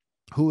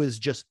who is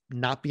just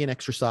not being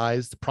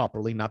exercised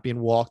properly, not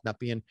being walked, not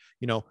being,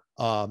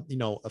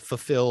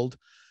 fulfilled,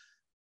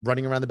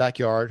 running around the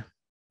backyard,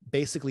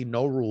 basically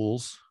no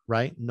rules,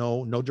 right?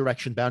 No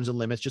direction, bounds and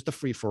limits, just a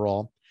free for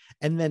all.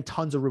 And then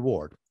tons of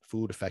reward,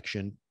 food,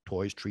 affection,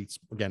 toys, treats,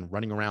 again,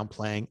 running around,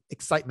 playing,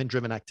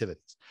 excitement-driven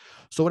activities.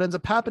 So what ends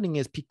up happening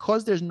is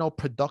because there's no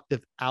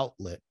productive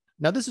outlet.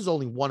 Now, this is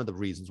only one of the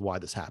reasons why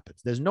this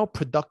happens. There's no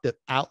productive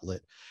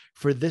outlet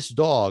for this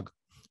dog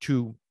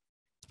to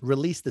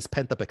release this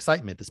pent-up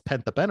excitement, this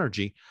pent-up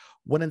energy.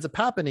 What ends up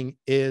happening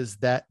is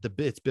that the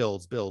bits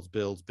builds, and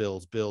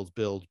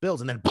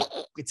then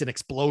it's an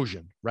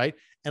explosion, right?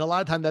 And a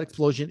lot of time that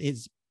explosion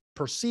is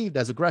perceived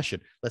as aggression.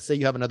 Let's say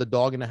you have another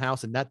dog in the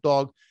house and that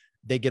dog,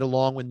 they get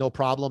along with no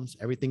problems.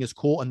 Everything is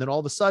cool. And then all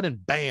of a sudden,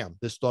 bam,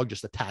 this dog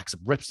just attacks,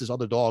 rips this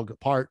other dog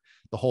apart,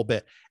 the whole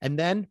bit. And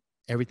then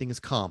everything is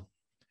calm.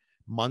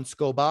 Months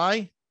go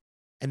by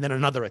and then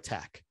another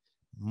attack.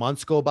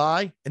 Months go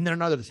by and then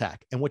another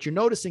attack. And what you're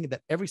noticing is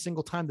that every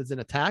single time there's an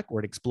attack or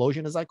an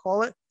explosion, as I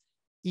call it,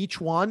 each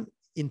one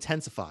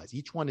intensifies.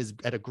 Each one is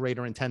at a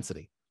greater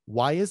intensity.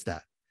 Why is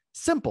that?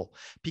 Simple,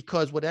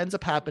 because what ends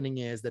up happening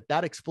is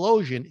that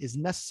explosion is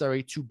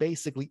necessary to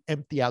basically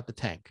empty out the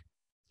tank.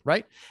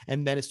 Right?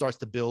 And then it starts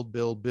to build,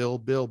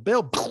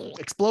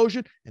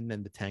 explosion. And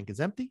then the tank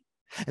is empty.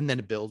 And then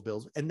it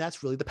builds. And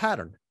that's really the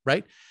pattern,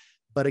 right?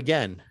 But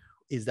again,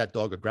 is that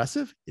dog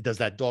aggressive? Does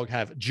that dog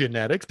have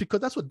genetics? Because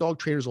that's what dog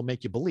trainers will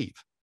make you believe,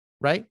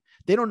 right?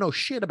 They don't know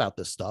shit about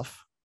this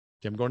stuff.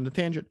 I'm going to the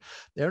tangent.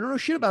 They don't know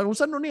shit about it. Non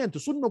sanno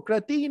niente. Sono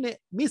cretine,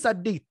 mi sa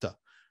ditta.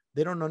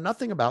 They don't know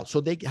nothing about,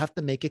 so they have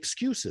to make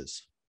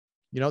excuses.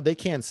 You know, they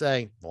can't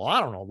say, well, I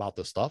don't know about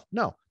this stuff.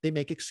 No, they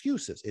make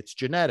excuses. It's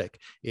genetic.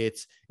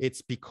 It's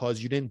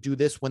because you didn't do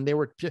this when they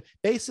were,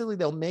 basically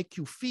they'll make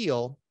you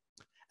feel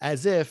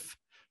as if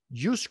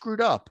you screwed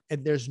up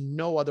and there's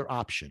no other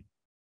option.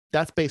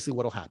 That's basically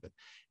what'll happen.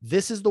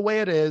 This is the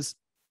way it is.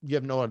 You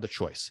have no other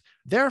choice.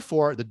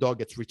 Therefore, the dog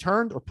gets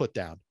returned or put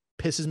down.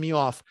 Pisses me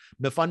off.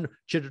 Okay,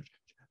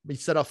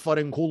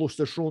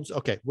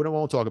 we don't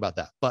want to talk about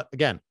that. But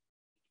again,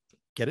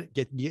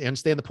 you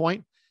understand the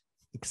point?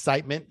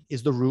 Excitement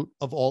is the root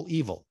of all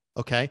evil.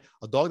 Okay.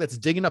 A dog that's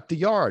digging up the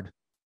yard.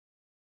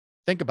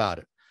 Think about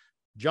it.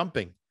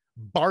 Jumping,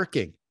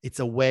 barking. It's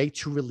a way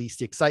to release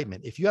the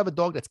excitement. If you have a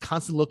dog that's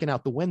constantly looking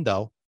out the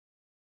window,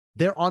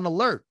 they're on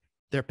alert.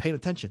 They're paying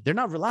attention. They're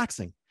not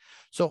relaxing.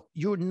 So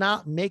you're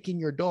not making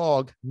your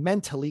dog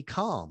mentally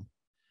calm.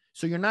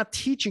 So you're not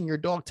teaching your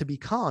dog to be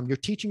calm. You're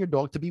teaching your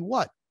dog to be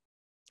what?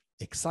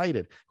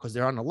 Excited, because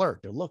they're on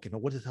alert. They're looking. Oh,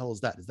 what the hell is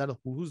that? Is that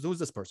who's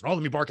this person? Oh,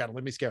 let me bark at him.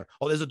 Let me scare.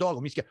 Oh, there's a dog.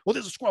 Let me scare. Oh,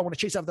 there's a squirrel. I want to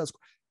chase after that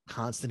squirrel.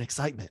 Constant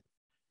excitement.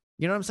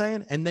 You know what I'm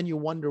saying? And then you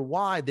wonder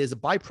why there's a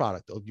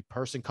byproduct. Oh, the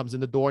person comes in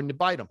the door and they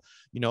bite them.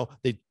 You know,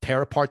 they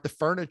tear apart the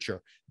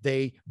furniture.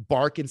 They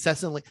bark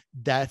incessantly.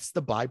 That's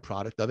the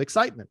byproduct of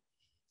excitement.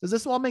 Does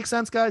this all make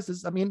sense,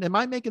 guys? Am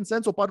I making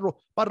sense?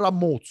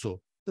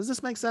 Does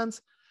this make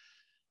sense?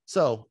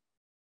 So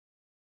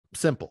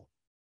simple.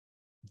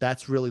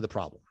 That's really the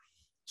problem.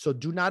 So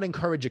do not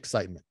encourage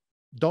excitement.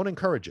 Don't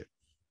encourage it.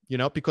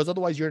 because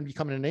otherwise you're going to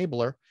become an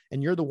enabler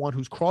and you're the one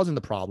who's causing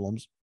the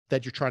problems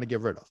that you're trying to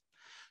get rid of.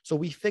 So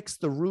we fix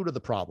the root of the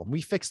problem.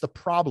 We fix the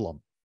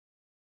problem.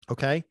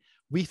 Okay.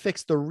 We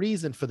fix the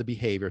reason for the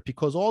behavior,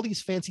 because all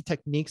these fancy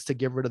techniques to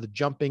get rid of the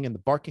jumping and the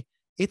barking,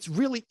 it's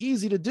really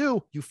easy to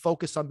do. You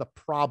focus on the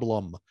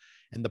problem,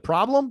 and the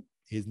problem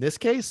in this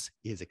case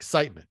is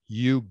excitement.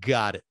 You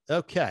got it.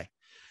 Okay.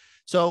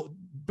 So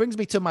brings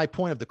me to my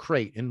point of the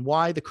crate and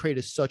why the crate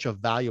is such a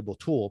valuable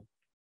tool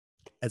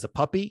as a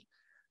puppy,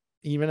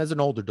 even as an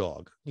older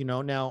dog.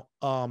 Now,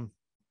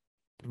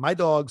 my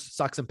dogs,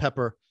 Socks and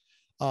Pepper,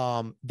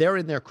 they're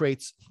in their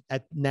crates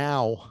and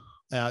now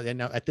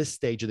at this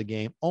stage of the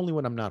game, only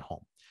when I'm not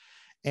home.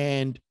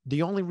 And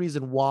the only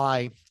reason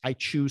why I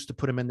choose to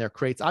put them in their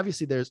crates,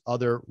 obviously there's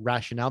other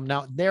rationale.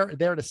 Now they're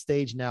at a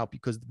stage now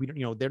because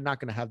they're not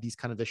going to have these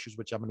kind of issues,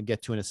 which I'm going to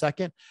get to in a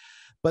second.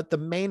 But the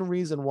main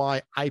reason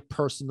why I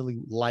personally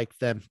like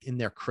them in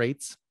their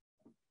crates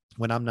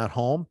when I'm not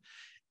home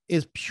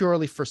is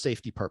purely for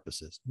safety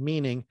purposes,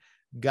 meaning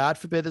God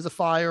forbid there's a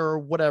fire or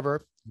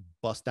whatever, you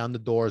bust down the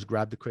doors,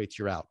 grab the crates,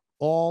 you're out.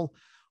 All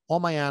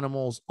my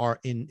animals are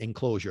in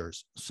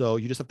enclosures. So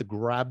you just have to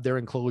grab their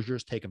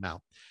enclosures, take them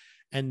out.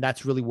 And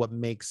that's really what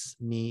makes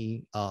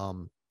me,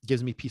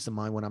 gives me peace of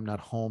mind when I'm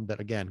not home, that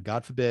again,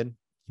 God forbid,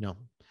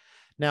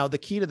 Now the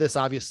key to this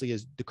obviously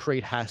is the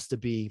crate has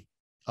to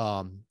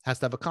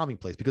have a calming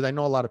place, because I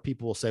know a lot of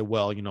people will say,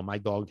 well, my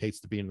dog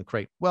hates to be in the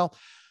crate. Well,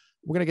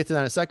 we're going to get to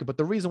that in a second. But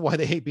the reason why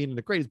they hate being in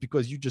the crate is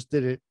because you just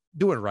didn't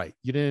do it right.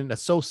 You didn't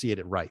associate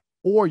it right,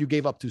 or you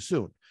gave up too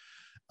soon.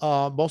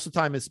 Most of the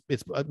time it's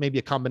maybe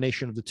a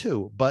combination of the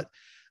two, but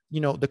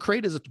the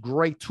crate is a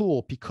great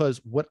tool because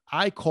what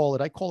I call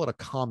it a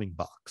calming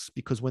box,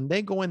 because when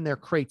they go in their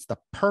crates, the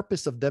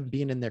purpose of them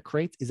being in their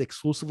crates is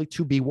exclusively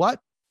to be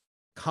what?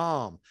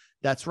 Calm.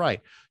 That's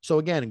right. So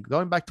again,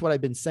 going back to what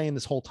I've been saying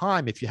this whole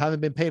time, if you haven't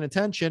been paying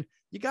attention,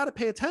 you got to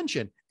pay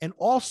attention. And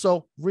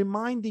also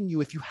reminding you,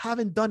 if you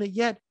haven't done it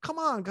yet, come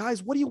on,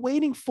 guys, what are you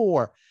waiting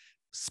for?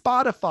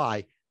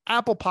 Spotify,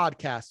 Apple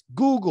Podcasts,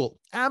 Google,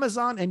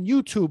 Amazon, and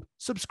YouTube.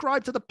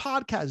 Subscribe to the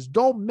podcast.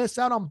 Don't miss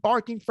out on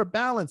Barking for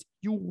Balance.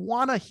 You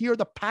want to hear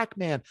the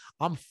Packman.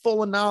 I'm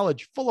full of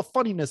knowledge, full of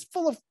funniness,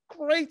 full of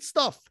great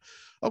stuff.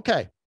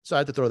 Okay, so I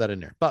had to throw that in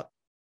there. But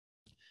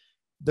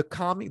the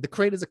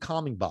crate is a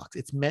calming box.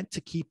 It's meant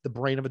to keep the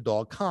brain of a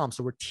dog calm.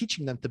 So we're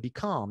teaching them to be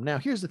calm. Now,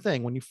 here's the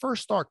thing. When you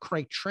first start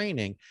crate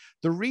training,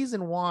 the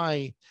reason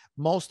why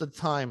most of the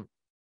time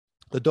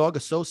the dog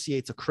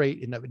associates a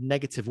crate in a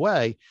negative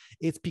way,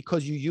 it's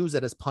because you use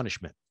it as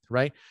punishment,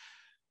 right?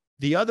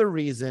 The other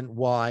reason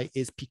why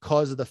is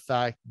because of the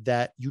fact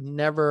that you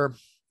never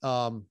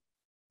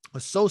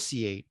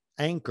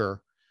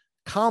anchor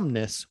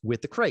calmness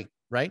with the crate,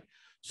 right?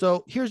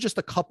 So here's just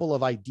a couple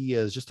of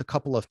ideas, just a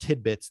couple of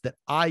tidbits that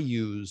I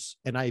use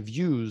and I've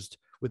used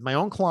with my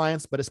own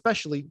clients, but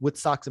especially with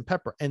Socks and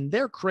Pepper. And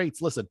their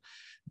crates, listen,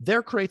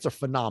 their crates are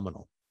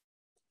phenomenal.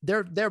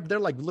 They're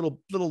like little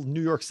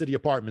New York City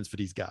apartments for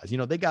these guys.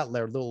 They got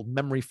their little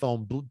memory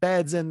foam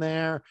beds in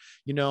there.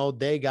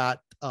 They got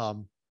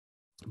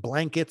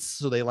blankets,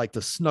 so they like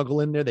to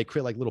snuggle in there. They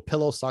create like little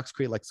pillows. Socks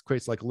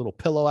creates like a little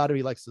pillow out of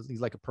it. He's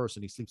like a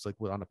person. He sleeps like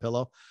on a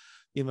pillow.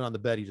 Even on the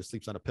bed, he just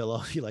sleeps on a pillow.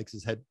 He likes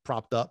his head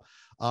propped up.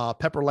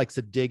 Pepper likes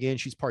to dig in.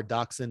 She's part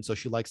dachshund, so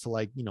she likes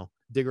to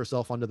dig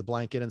herself under the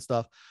blanket and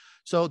stuff.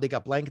 So they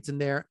got blankets in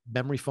there,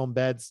 memory foam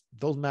beds.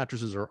 Those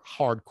mattresses are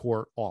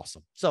hardcore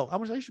awesome. So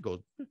I should go.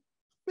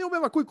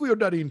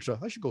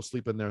 I should go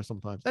sleep in there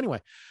sometimes. Anyway,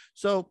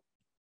 so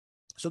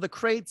the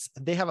crates,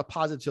 they have a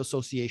positive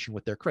association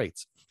with their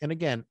crates. And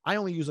again, I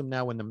only use them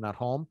now when I'm not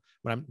home,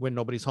 when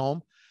nobody's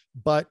home.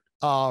 But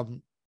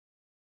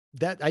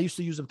that I used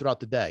to use them throughout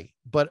the day.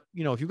 But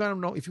if you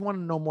want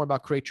to know more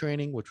about crate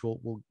training, which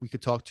we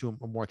could talk to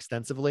more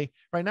extensively.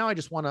 Right now, I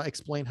just want to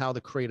explain how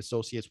the crate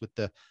associates with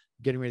the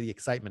getting rid of the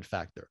excitement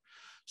factor.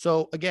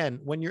 So again,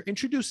 when you're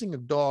introducing a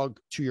dog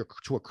to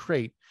a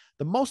crate,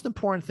 the most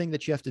important thing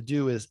that you have to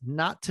do is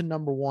not to,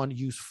 number one,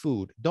 use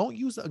food. Don't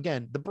use,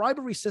 again, the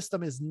bribery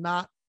system is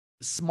not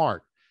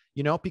smart,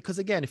 because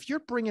again, if you're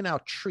bringing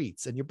out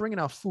treats and you're bringing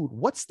out food,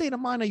 what state of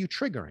mind are you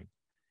triggering?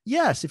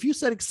 Yes, if you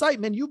said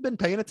excitement, you've been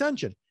paying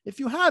attention. If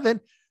you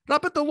haven't,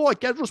 have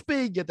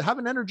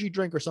an energy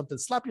drink or something,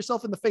 slap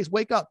yourself in the face,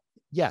 wake up.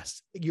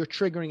 Yes, you're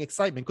triggering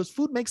excitement because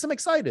food makes them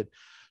excited.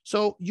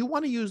 So you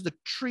want to use the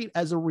treat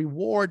as a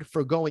reward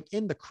for going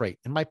in the crate.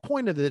 And my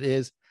point of it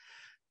is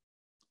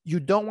you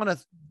don't want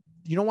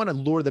to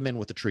lure them in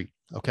with a treat.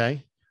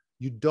 Okay.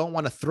 You don't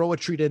want to throw a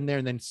treat in there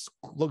and then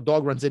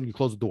dog runs in and you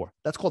close the door.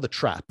 That's called a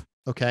trap.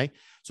 Okay.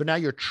 So now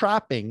you're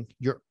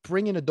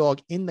bringing a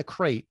dog in the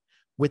crate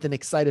with an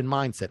excited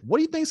mindset. What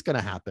do you think is going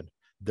to happen?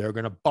 They're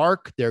going to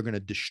bark. They're going to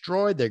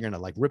destroy. They're going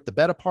to rip the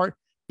bed apart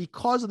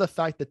because of the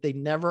fact that they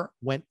never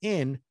went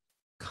in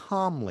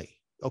calmly.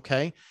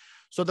 Okay.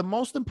 So the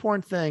most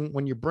important thing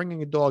when you're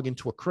bringing a dog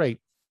into a crate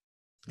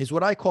is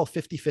what I call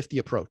 50-50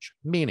 approach,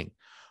 meaning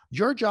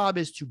your job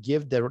is to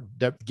give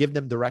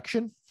them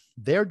direction.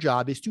 Their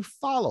job is to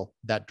follow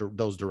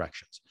those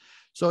directions.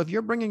 So if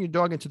you're bringing your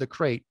dog into the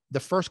crate, the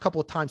first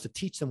couple of times to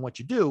teach them what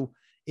you do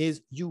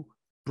is you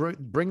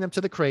bring them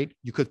to the crate.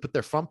 You could put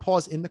their front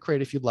paws in the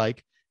crate if you'd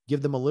like,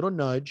 give them a little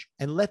nudge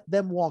and let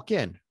them walk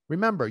in.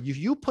 Remember, if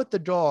you put the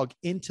dog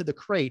into the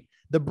crate,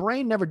 the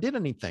brain never did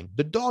anything.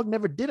 The dog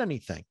never did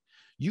anything.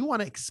 You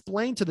want to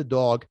explain to the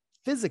dog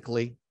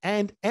physically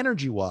and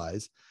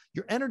energy-wise.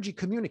 Your energy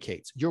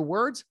communicates. Your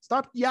words,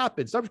 stop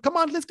yapping. Stop, come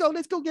on, let's go,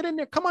 get in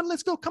there. Come on,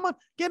 let's go, come on,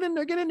 get in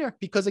there.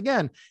 Because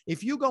again,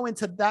 if you go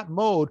into that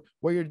mode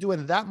where you're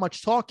doing that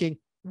much talking,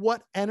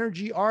 what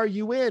energy are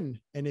you in?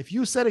 And if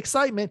you said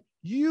excitement,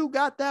 you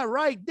got that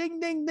right.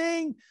 Ding, ding,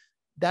 ding.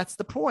 That's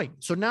the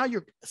point. So now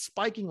you're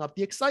spiking up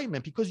the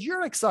excitement because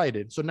you're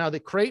excited. So now the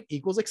crate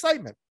equals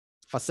excitement.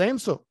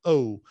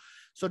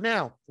 So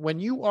now when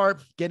you are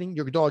getting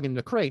your dog in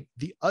the crate,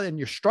 and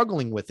you're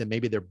struggling with it,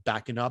 maybe they're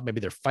backing up, maybe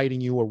they're fighting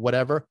you or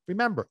whatever.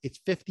 Remember, it's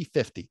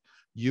 50-50.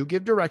 You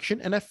give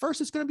direction. And at first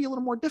it's going to be a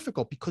little more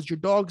difficult because your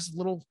dog's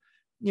little,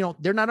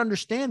 they're not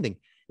understanding.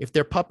 If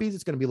they're puppies,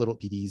 it's going to be a little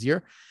bit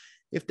easier.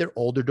 If they're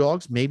older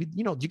dogs, maybe,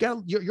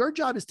 your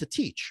job is to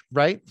teach,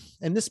 right?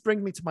 And this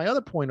brings me to my other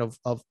point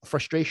of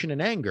frustration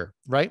and anger,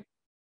 right?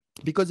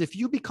 Because if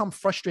you become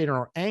frustrated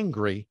or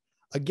angry,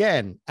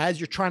 again, as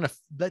you're trying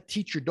to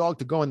teach your dog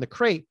to go in the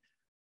crate,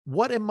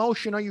 what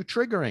emotion are you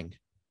triggering?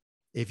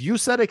 If you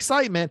said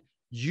excitement,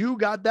 you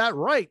got that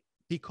right.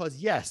 Because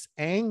yes,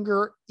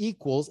 anger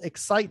equals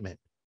excitement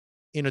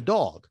in a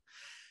dog.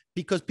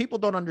 Because people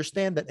don't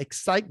understand that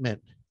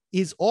excitement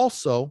is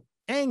also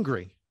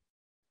angry.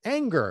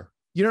 Anger.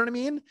 You know what I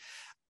mean?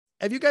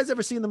 Have you guys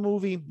ever seen the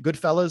movie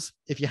Goodfellas?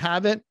 If you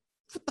haven't,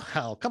 what the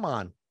hell? Come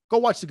on, go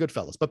watch the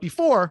Goodfellas. But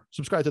before,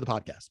 subscribe to the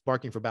podcast,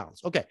 Barking for Balance.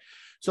 Okay.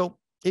 So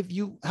if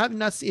you have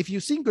not, if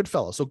you've seen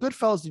Goodfellas, so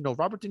Goodfellas,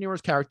 Robert De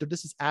Niro's character,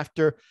 this is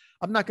after,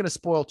 I'm not going to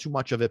spoil too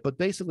much of it, but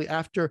basically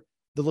after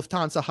the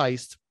Lufthansa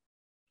heist.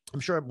 I'm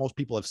sure most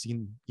people have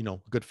seen,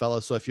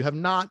 Goodfellas. So if you have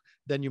not,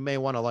 then you may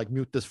want to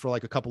mute this for a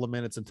couple of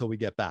minutes until we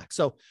get back.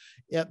 So,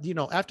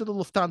 after the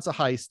Lufthansa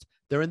heist,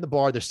 they're in the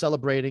bar, they're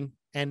celebrating,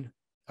 and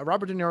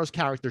Robert De Niro's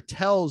character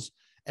tells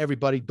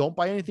everybody, don't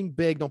buy anything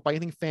big, don't buy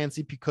anything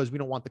fancy because we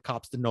don't want the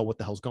cops to know what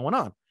the hell's going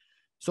on.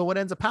 So what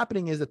ends up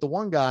happening is that the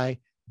one guy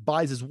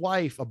buys his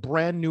wife a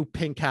brand new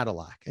pink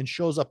Cadillac and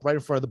shows up right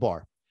in front of the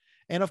bar.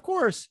 And of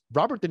course,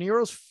 Robert De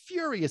Niro's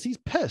furious. He's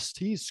pissed.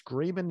 He's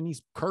screaming and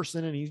he's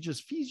cursing and he's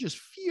just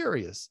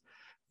furious.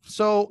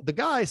 So the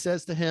guy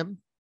says to him,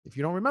 if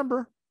you don't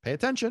remember, pay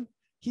attention.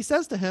 He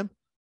says to him,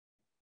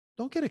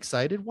 don't get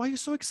excited. Why are you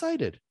so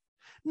excited?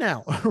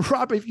 Now,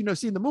 Robert, if you've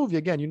seen the movie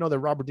again, you know that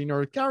Robert De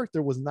Niro's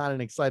character was not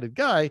an excited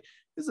guy.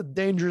 He's a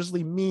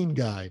dangerously mean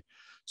guy.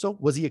 So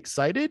was he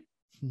excited?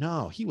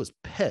 No, he was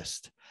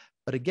pissed.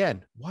 But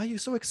again, why are you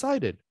so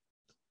excited?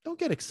 Don't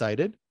get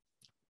excited.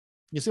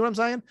 You see what I'm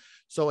saying?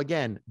 So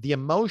again, the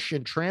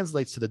emotion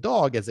translates to the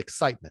dog as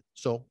excitement.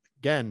 So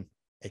again,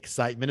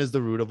 excitement is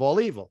the root of all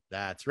evil.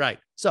 That's right.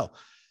 So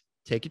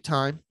take your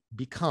time,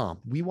 be calm.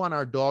 We want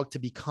our dog to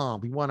be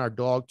calm. We want our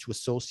dog to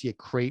associate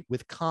crate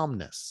with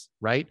calmness,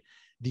 right?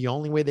 The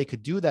only way they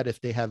could do that if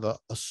they have a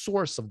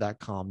source of that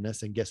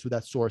calmness. And guess who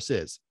that source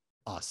is?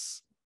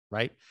 Us,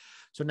 right?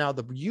 So now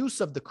the use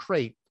of the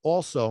crate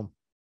also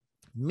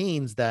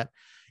means that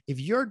if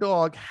your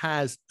dog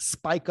has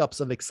spike ups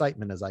of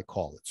excitement, as I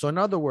call it. So in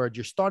other words,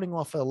 you're starting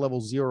off at a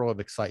level 0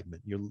 of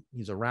excitement.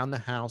 He's around the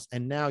house.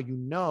 And now you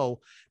know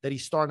that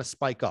he's starting to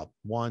spike up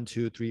 1,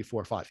 2, 3,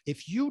 4, 5.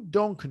 If you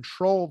don't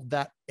control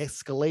that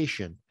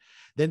escalation,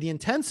 then the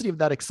intensity of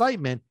that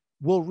excitement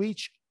will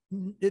reach,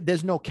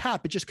 there's no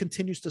cap. It just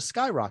continues to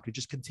skyrocket. It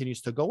just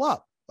continues to go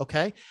up.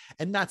 Okay.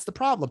 And that's the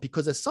problem,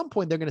 because at some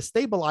point they're going to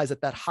stabilize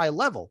at that high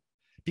level,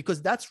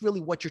 because that's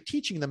really what you're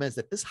teaching them, is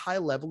that this high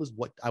level is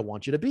what I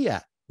want you to be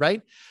at.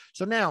 Right.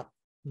 So now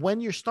when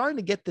you're starting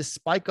to get this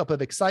spike up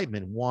of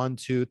excitement, 1,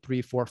 2,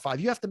 3, 4, 5,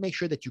 you have to make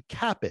sure that you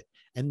cap it.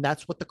 And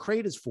that's what the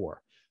crate is for.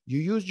 You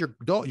use your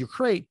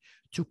crate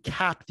to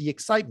cap the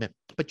excitement,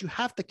 but you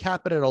have to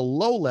cap it at a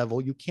low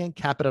level. You can't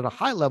cap it at a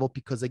high level,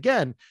 because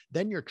again,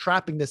 then you're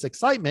trapping this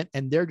excitement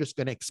and they're just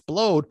going to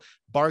explode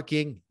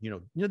barking.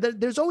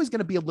 There's always going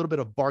to be a little bit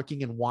of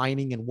barking and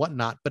whining and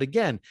whatnot. But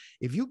again,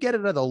 if you get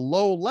it at a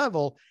low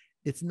level,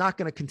 it's not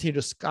going to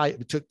continue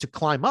to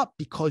climb up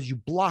because you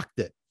blocked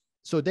it.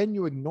 So then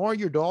you ignore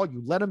your dog,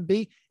 you let them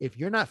be. If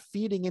you're not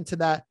feeding into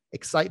that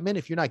excitement,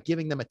 if you're not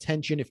giving them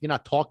attention, if you're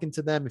not talking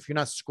to them, if you're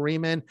not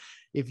screaming,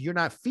 if you're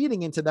not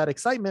feeding into that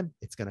excitement,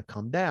 it's going to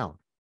come down.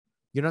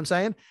 You know what I'm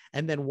saying?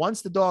 And then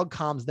once the dog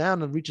calms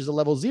down and reaches a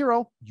level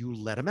 0, you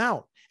let him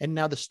out. And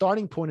now the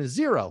starting point is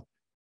 0,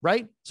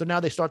 right? So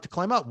now they start to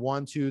climb up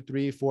 1, 2,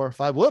 3, 4,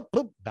 5, whoop,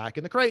 whoop, back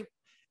in the crate.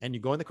 And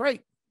you go in the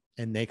crate.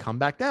 And they come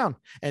back down,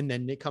 and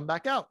then they come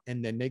back out,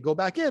 and then they go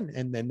back in,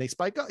 and then they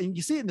spike up. And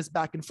you see it in this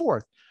back and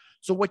forth.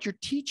 So what you're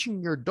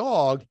teaching your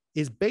dog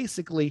is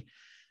basically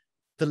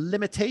the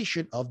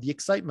limitation of the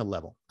excitement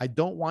level. I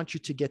don't want you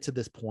to get to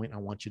this point. I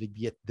want you to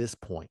be at this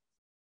point.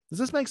 Does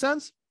this make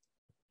sense?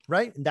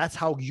 Right? And that's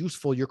how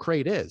useful your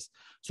crate is.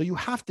 So you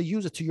have to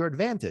use it to your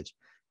advantage.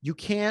 You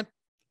can't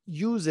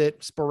use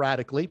it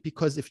sporadically,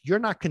 because if you're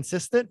not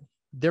consistent,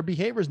 their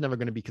behavior is never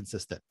going to be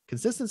consistent.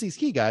 Consistency is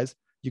key, guys.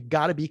 You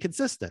got to be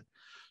consistent.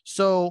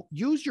 So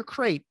use your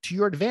crate to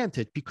your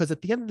advantage, because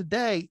at the end of the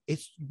day,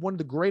 it's one of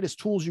the greatest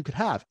tools you could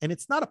have. And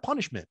it's not a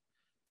punishment.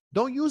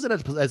 Don't use it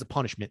as a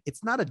punishment.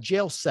 It's not a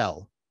jail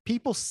cell.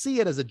 People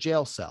see it as a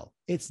jail cell.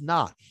 It's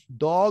not.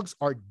 Dogs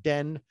are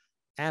den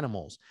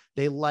animals.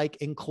 They like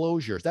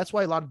enclosures. That's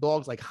why a lot of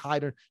dogs like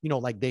hide,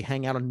 like they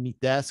hang out underneath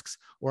desks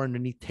or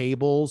underneath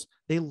tables.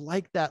 They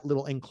like that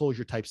little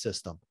enclosure type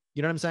system.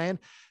 You know what I'm saying?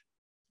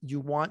 You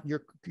want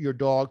your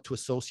dog to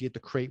associate the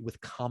crate with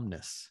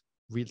calmness,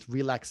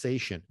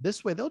 relaxation.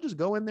 This way, they'll just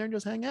go in there and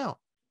just hang out.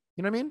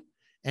 You know what I mean?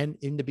 And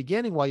in the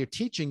beginning, while you're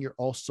teaching, you're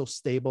also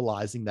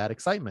stabilizing that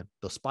excitement.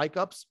 The spike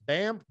ups,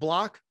 bam,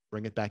 block,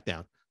 bring it back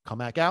down. Come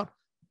back out,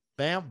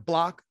 bam,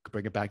 block,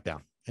 bring it back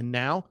down. And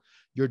now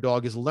your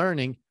dog is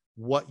learning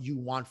what you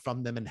want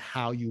from them and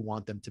how you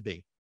want them to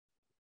be.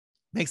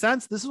 Make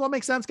sense? This is what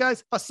makes sense,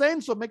 guys.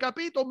 Ascenso, me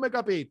capito, me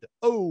capito.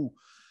 Oh,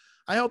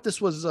 I hope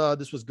this was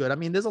good. I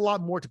mean, there's a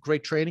lot more to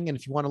crate training, and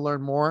if you want to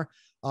learn more,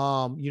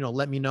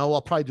 let me know.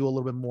 I'll probably do a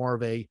little bit more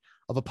of a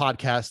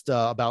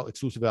podcast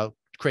exclusive about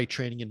crate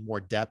training in more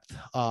depth.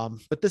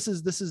 But this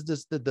is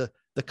the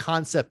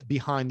concept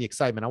behind the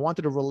excitement. I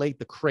wanted to relate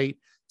the crate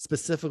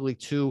specifically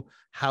to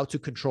how to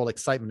control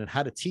excitement and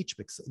how to teach,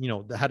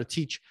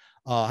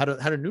 how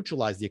to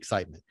neutralize the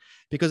excitement.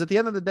 Because at the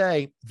end of the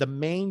day, the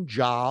main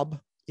job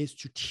is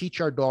to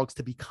teach our dogs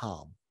to be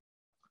calm.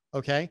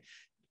 Okay.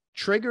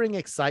 Triggering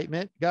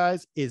excitement,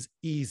 guys, is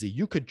easy.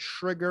 You can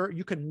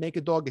make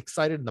a dog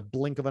excited in the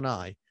blink of an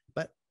eye,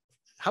 but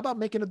how about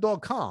making a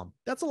dog calm?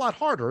 That's a lot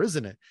harder,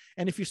 isn't it?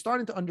 And if you're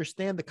starting to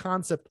understand the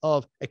concept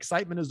of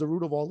excitement is the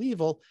root of all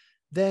evil,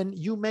 then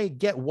you may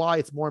get why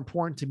it's more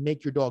important to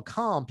make your dog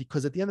calm,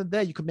 because at the end of the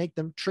day, you can make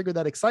them trigger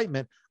that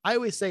excitement. I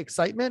always say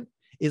excitement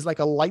is like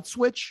a light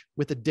switch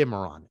with a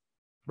dimmer on it,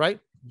 right?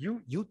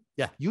 You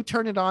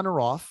turn it on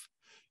or off,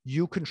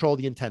 you control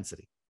the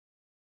intensity.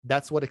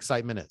 That's what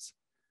excitement is.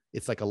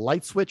 It's like a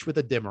light switch with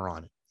a dimmer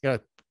on it. You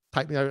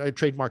gotta I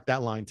trademark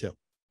that line too.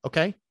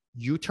 Okay.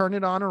 You turn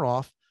it on or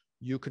off,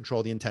 you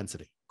control the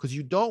intensity, because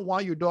you don't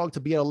want your dog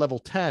to be at a level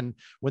 10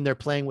 when they're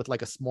playing with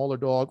like a smaller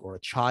dog or a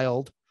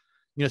child,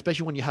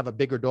 especially when you have a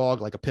bigger dog,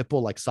 like a pit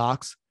bull, like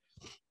Socks.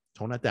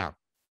 Tone that down.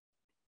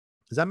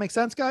 Does that make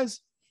sense,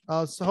 guys?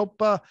 So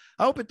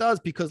I hope it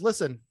does, because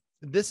listen,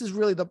 this is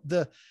really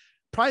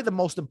probably the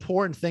most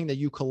important thing that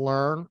you can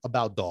learn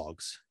about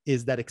dogs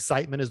is that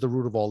excitement is the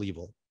root of all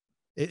evil.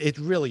 It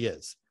really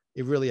is.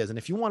 It really is. And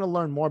if you want to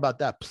learn more about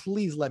that,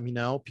 please let me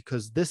know,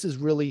 because this is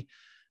really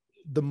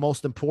the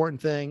most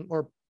important thing,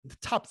 or the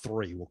top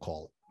 3, we'll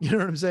call it. You know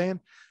what I'm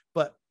saying?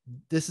 But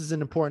this is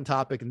an important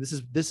topic, and this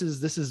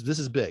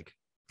is big,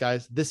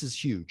 guys. This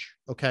is huge.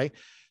 Okay.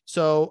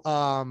 So,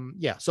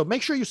 so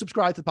make sure you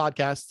subscribe to the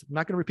podcast. I'm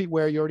not going to repeat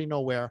where. You already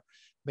know where.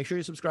 Make sure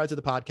you subscribe to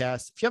the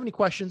podcast. If you have any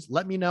questions,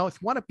 let me know.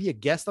 If you want to be a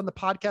guest on the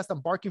podcast,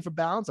 I'm Barking for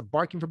Balance, a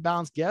Barking for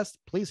Balance guest.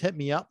 Please hit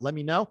me up. Let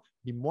me know.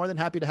 Be more than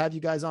happy to have you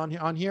guys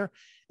on here.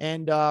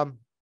 And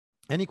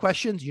any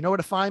questions, you know where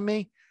to find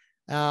me.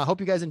 Hope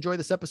you guys enjoy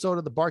this episode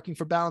of the Barking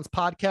for Balance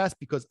podcast,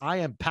 because I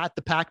am Pat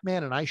the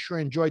Packman, and I sure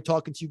enjoy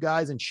talking to you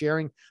guys and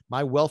sharing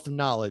my wealth of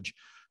knowledge.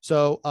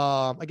 So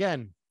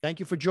again, thank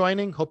you for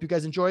joining. Hope you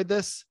guys enjoyed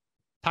this.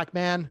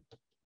 Packman,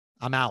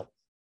 I'm out.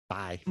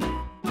 Bye.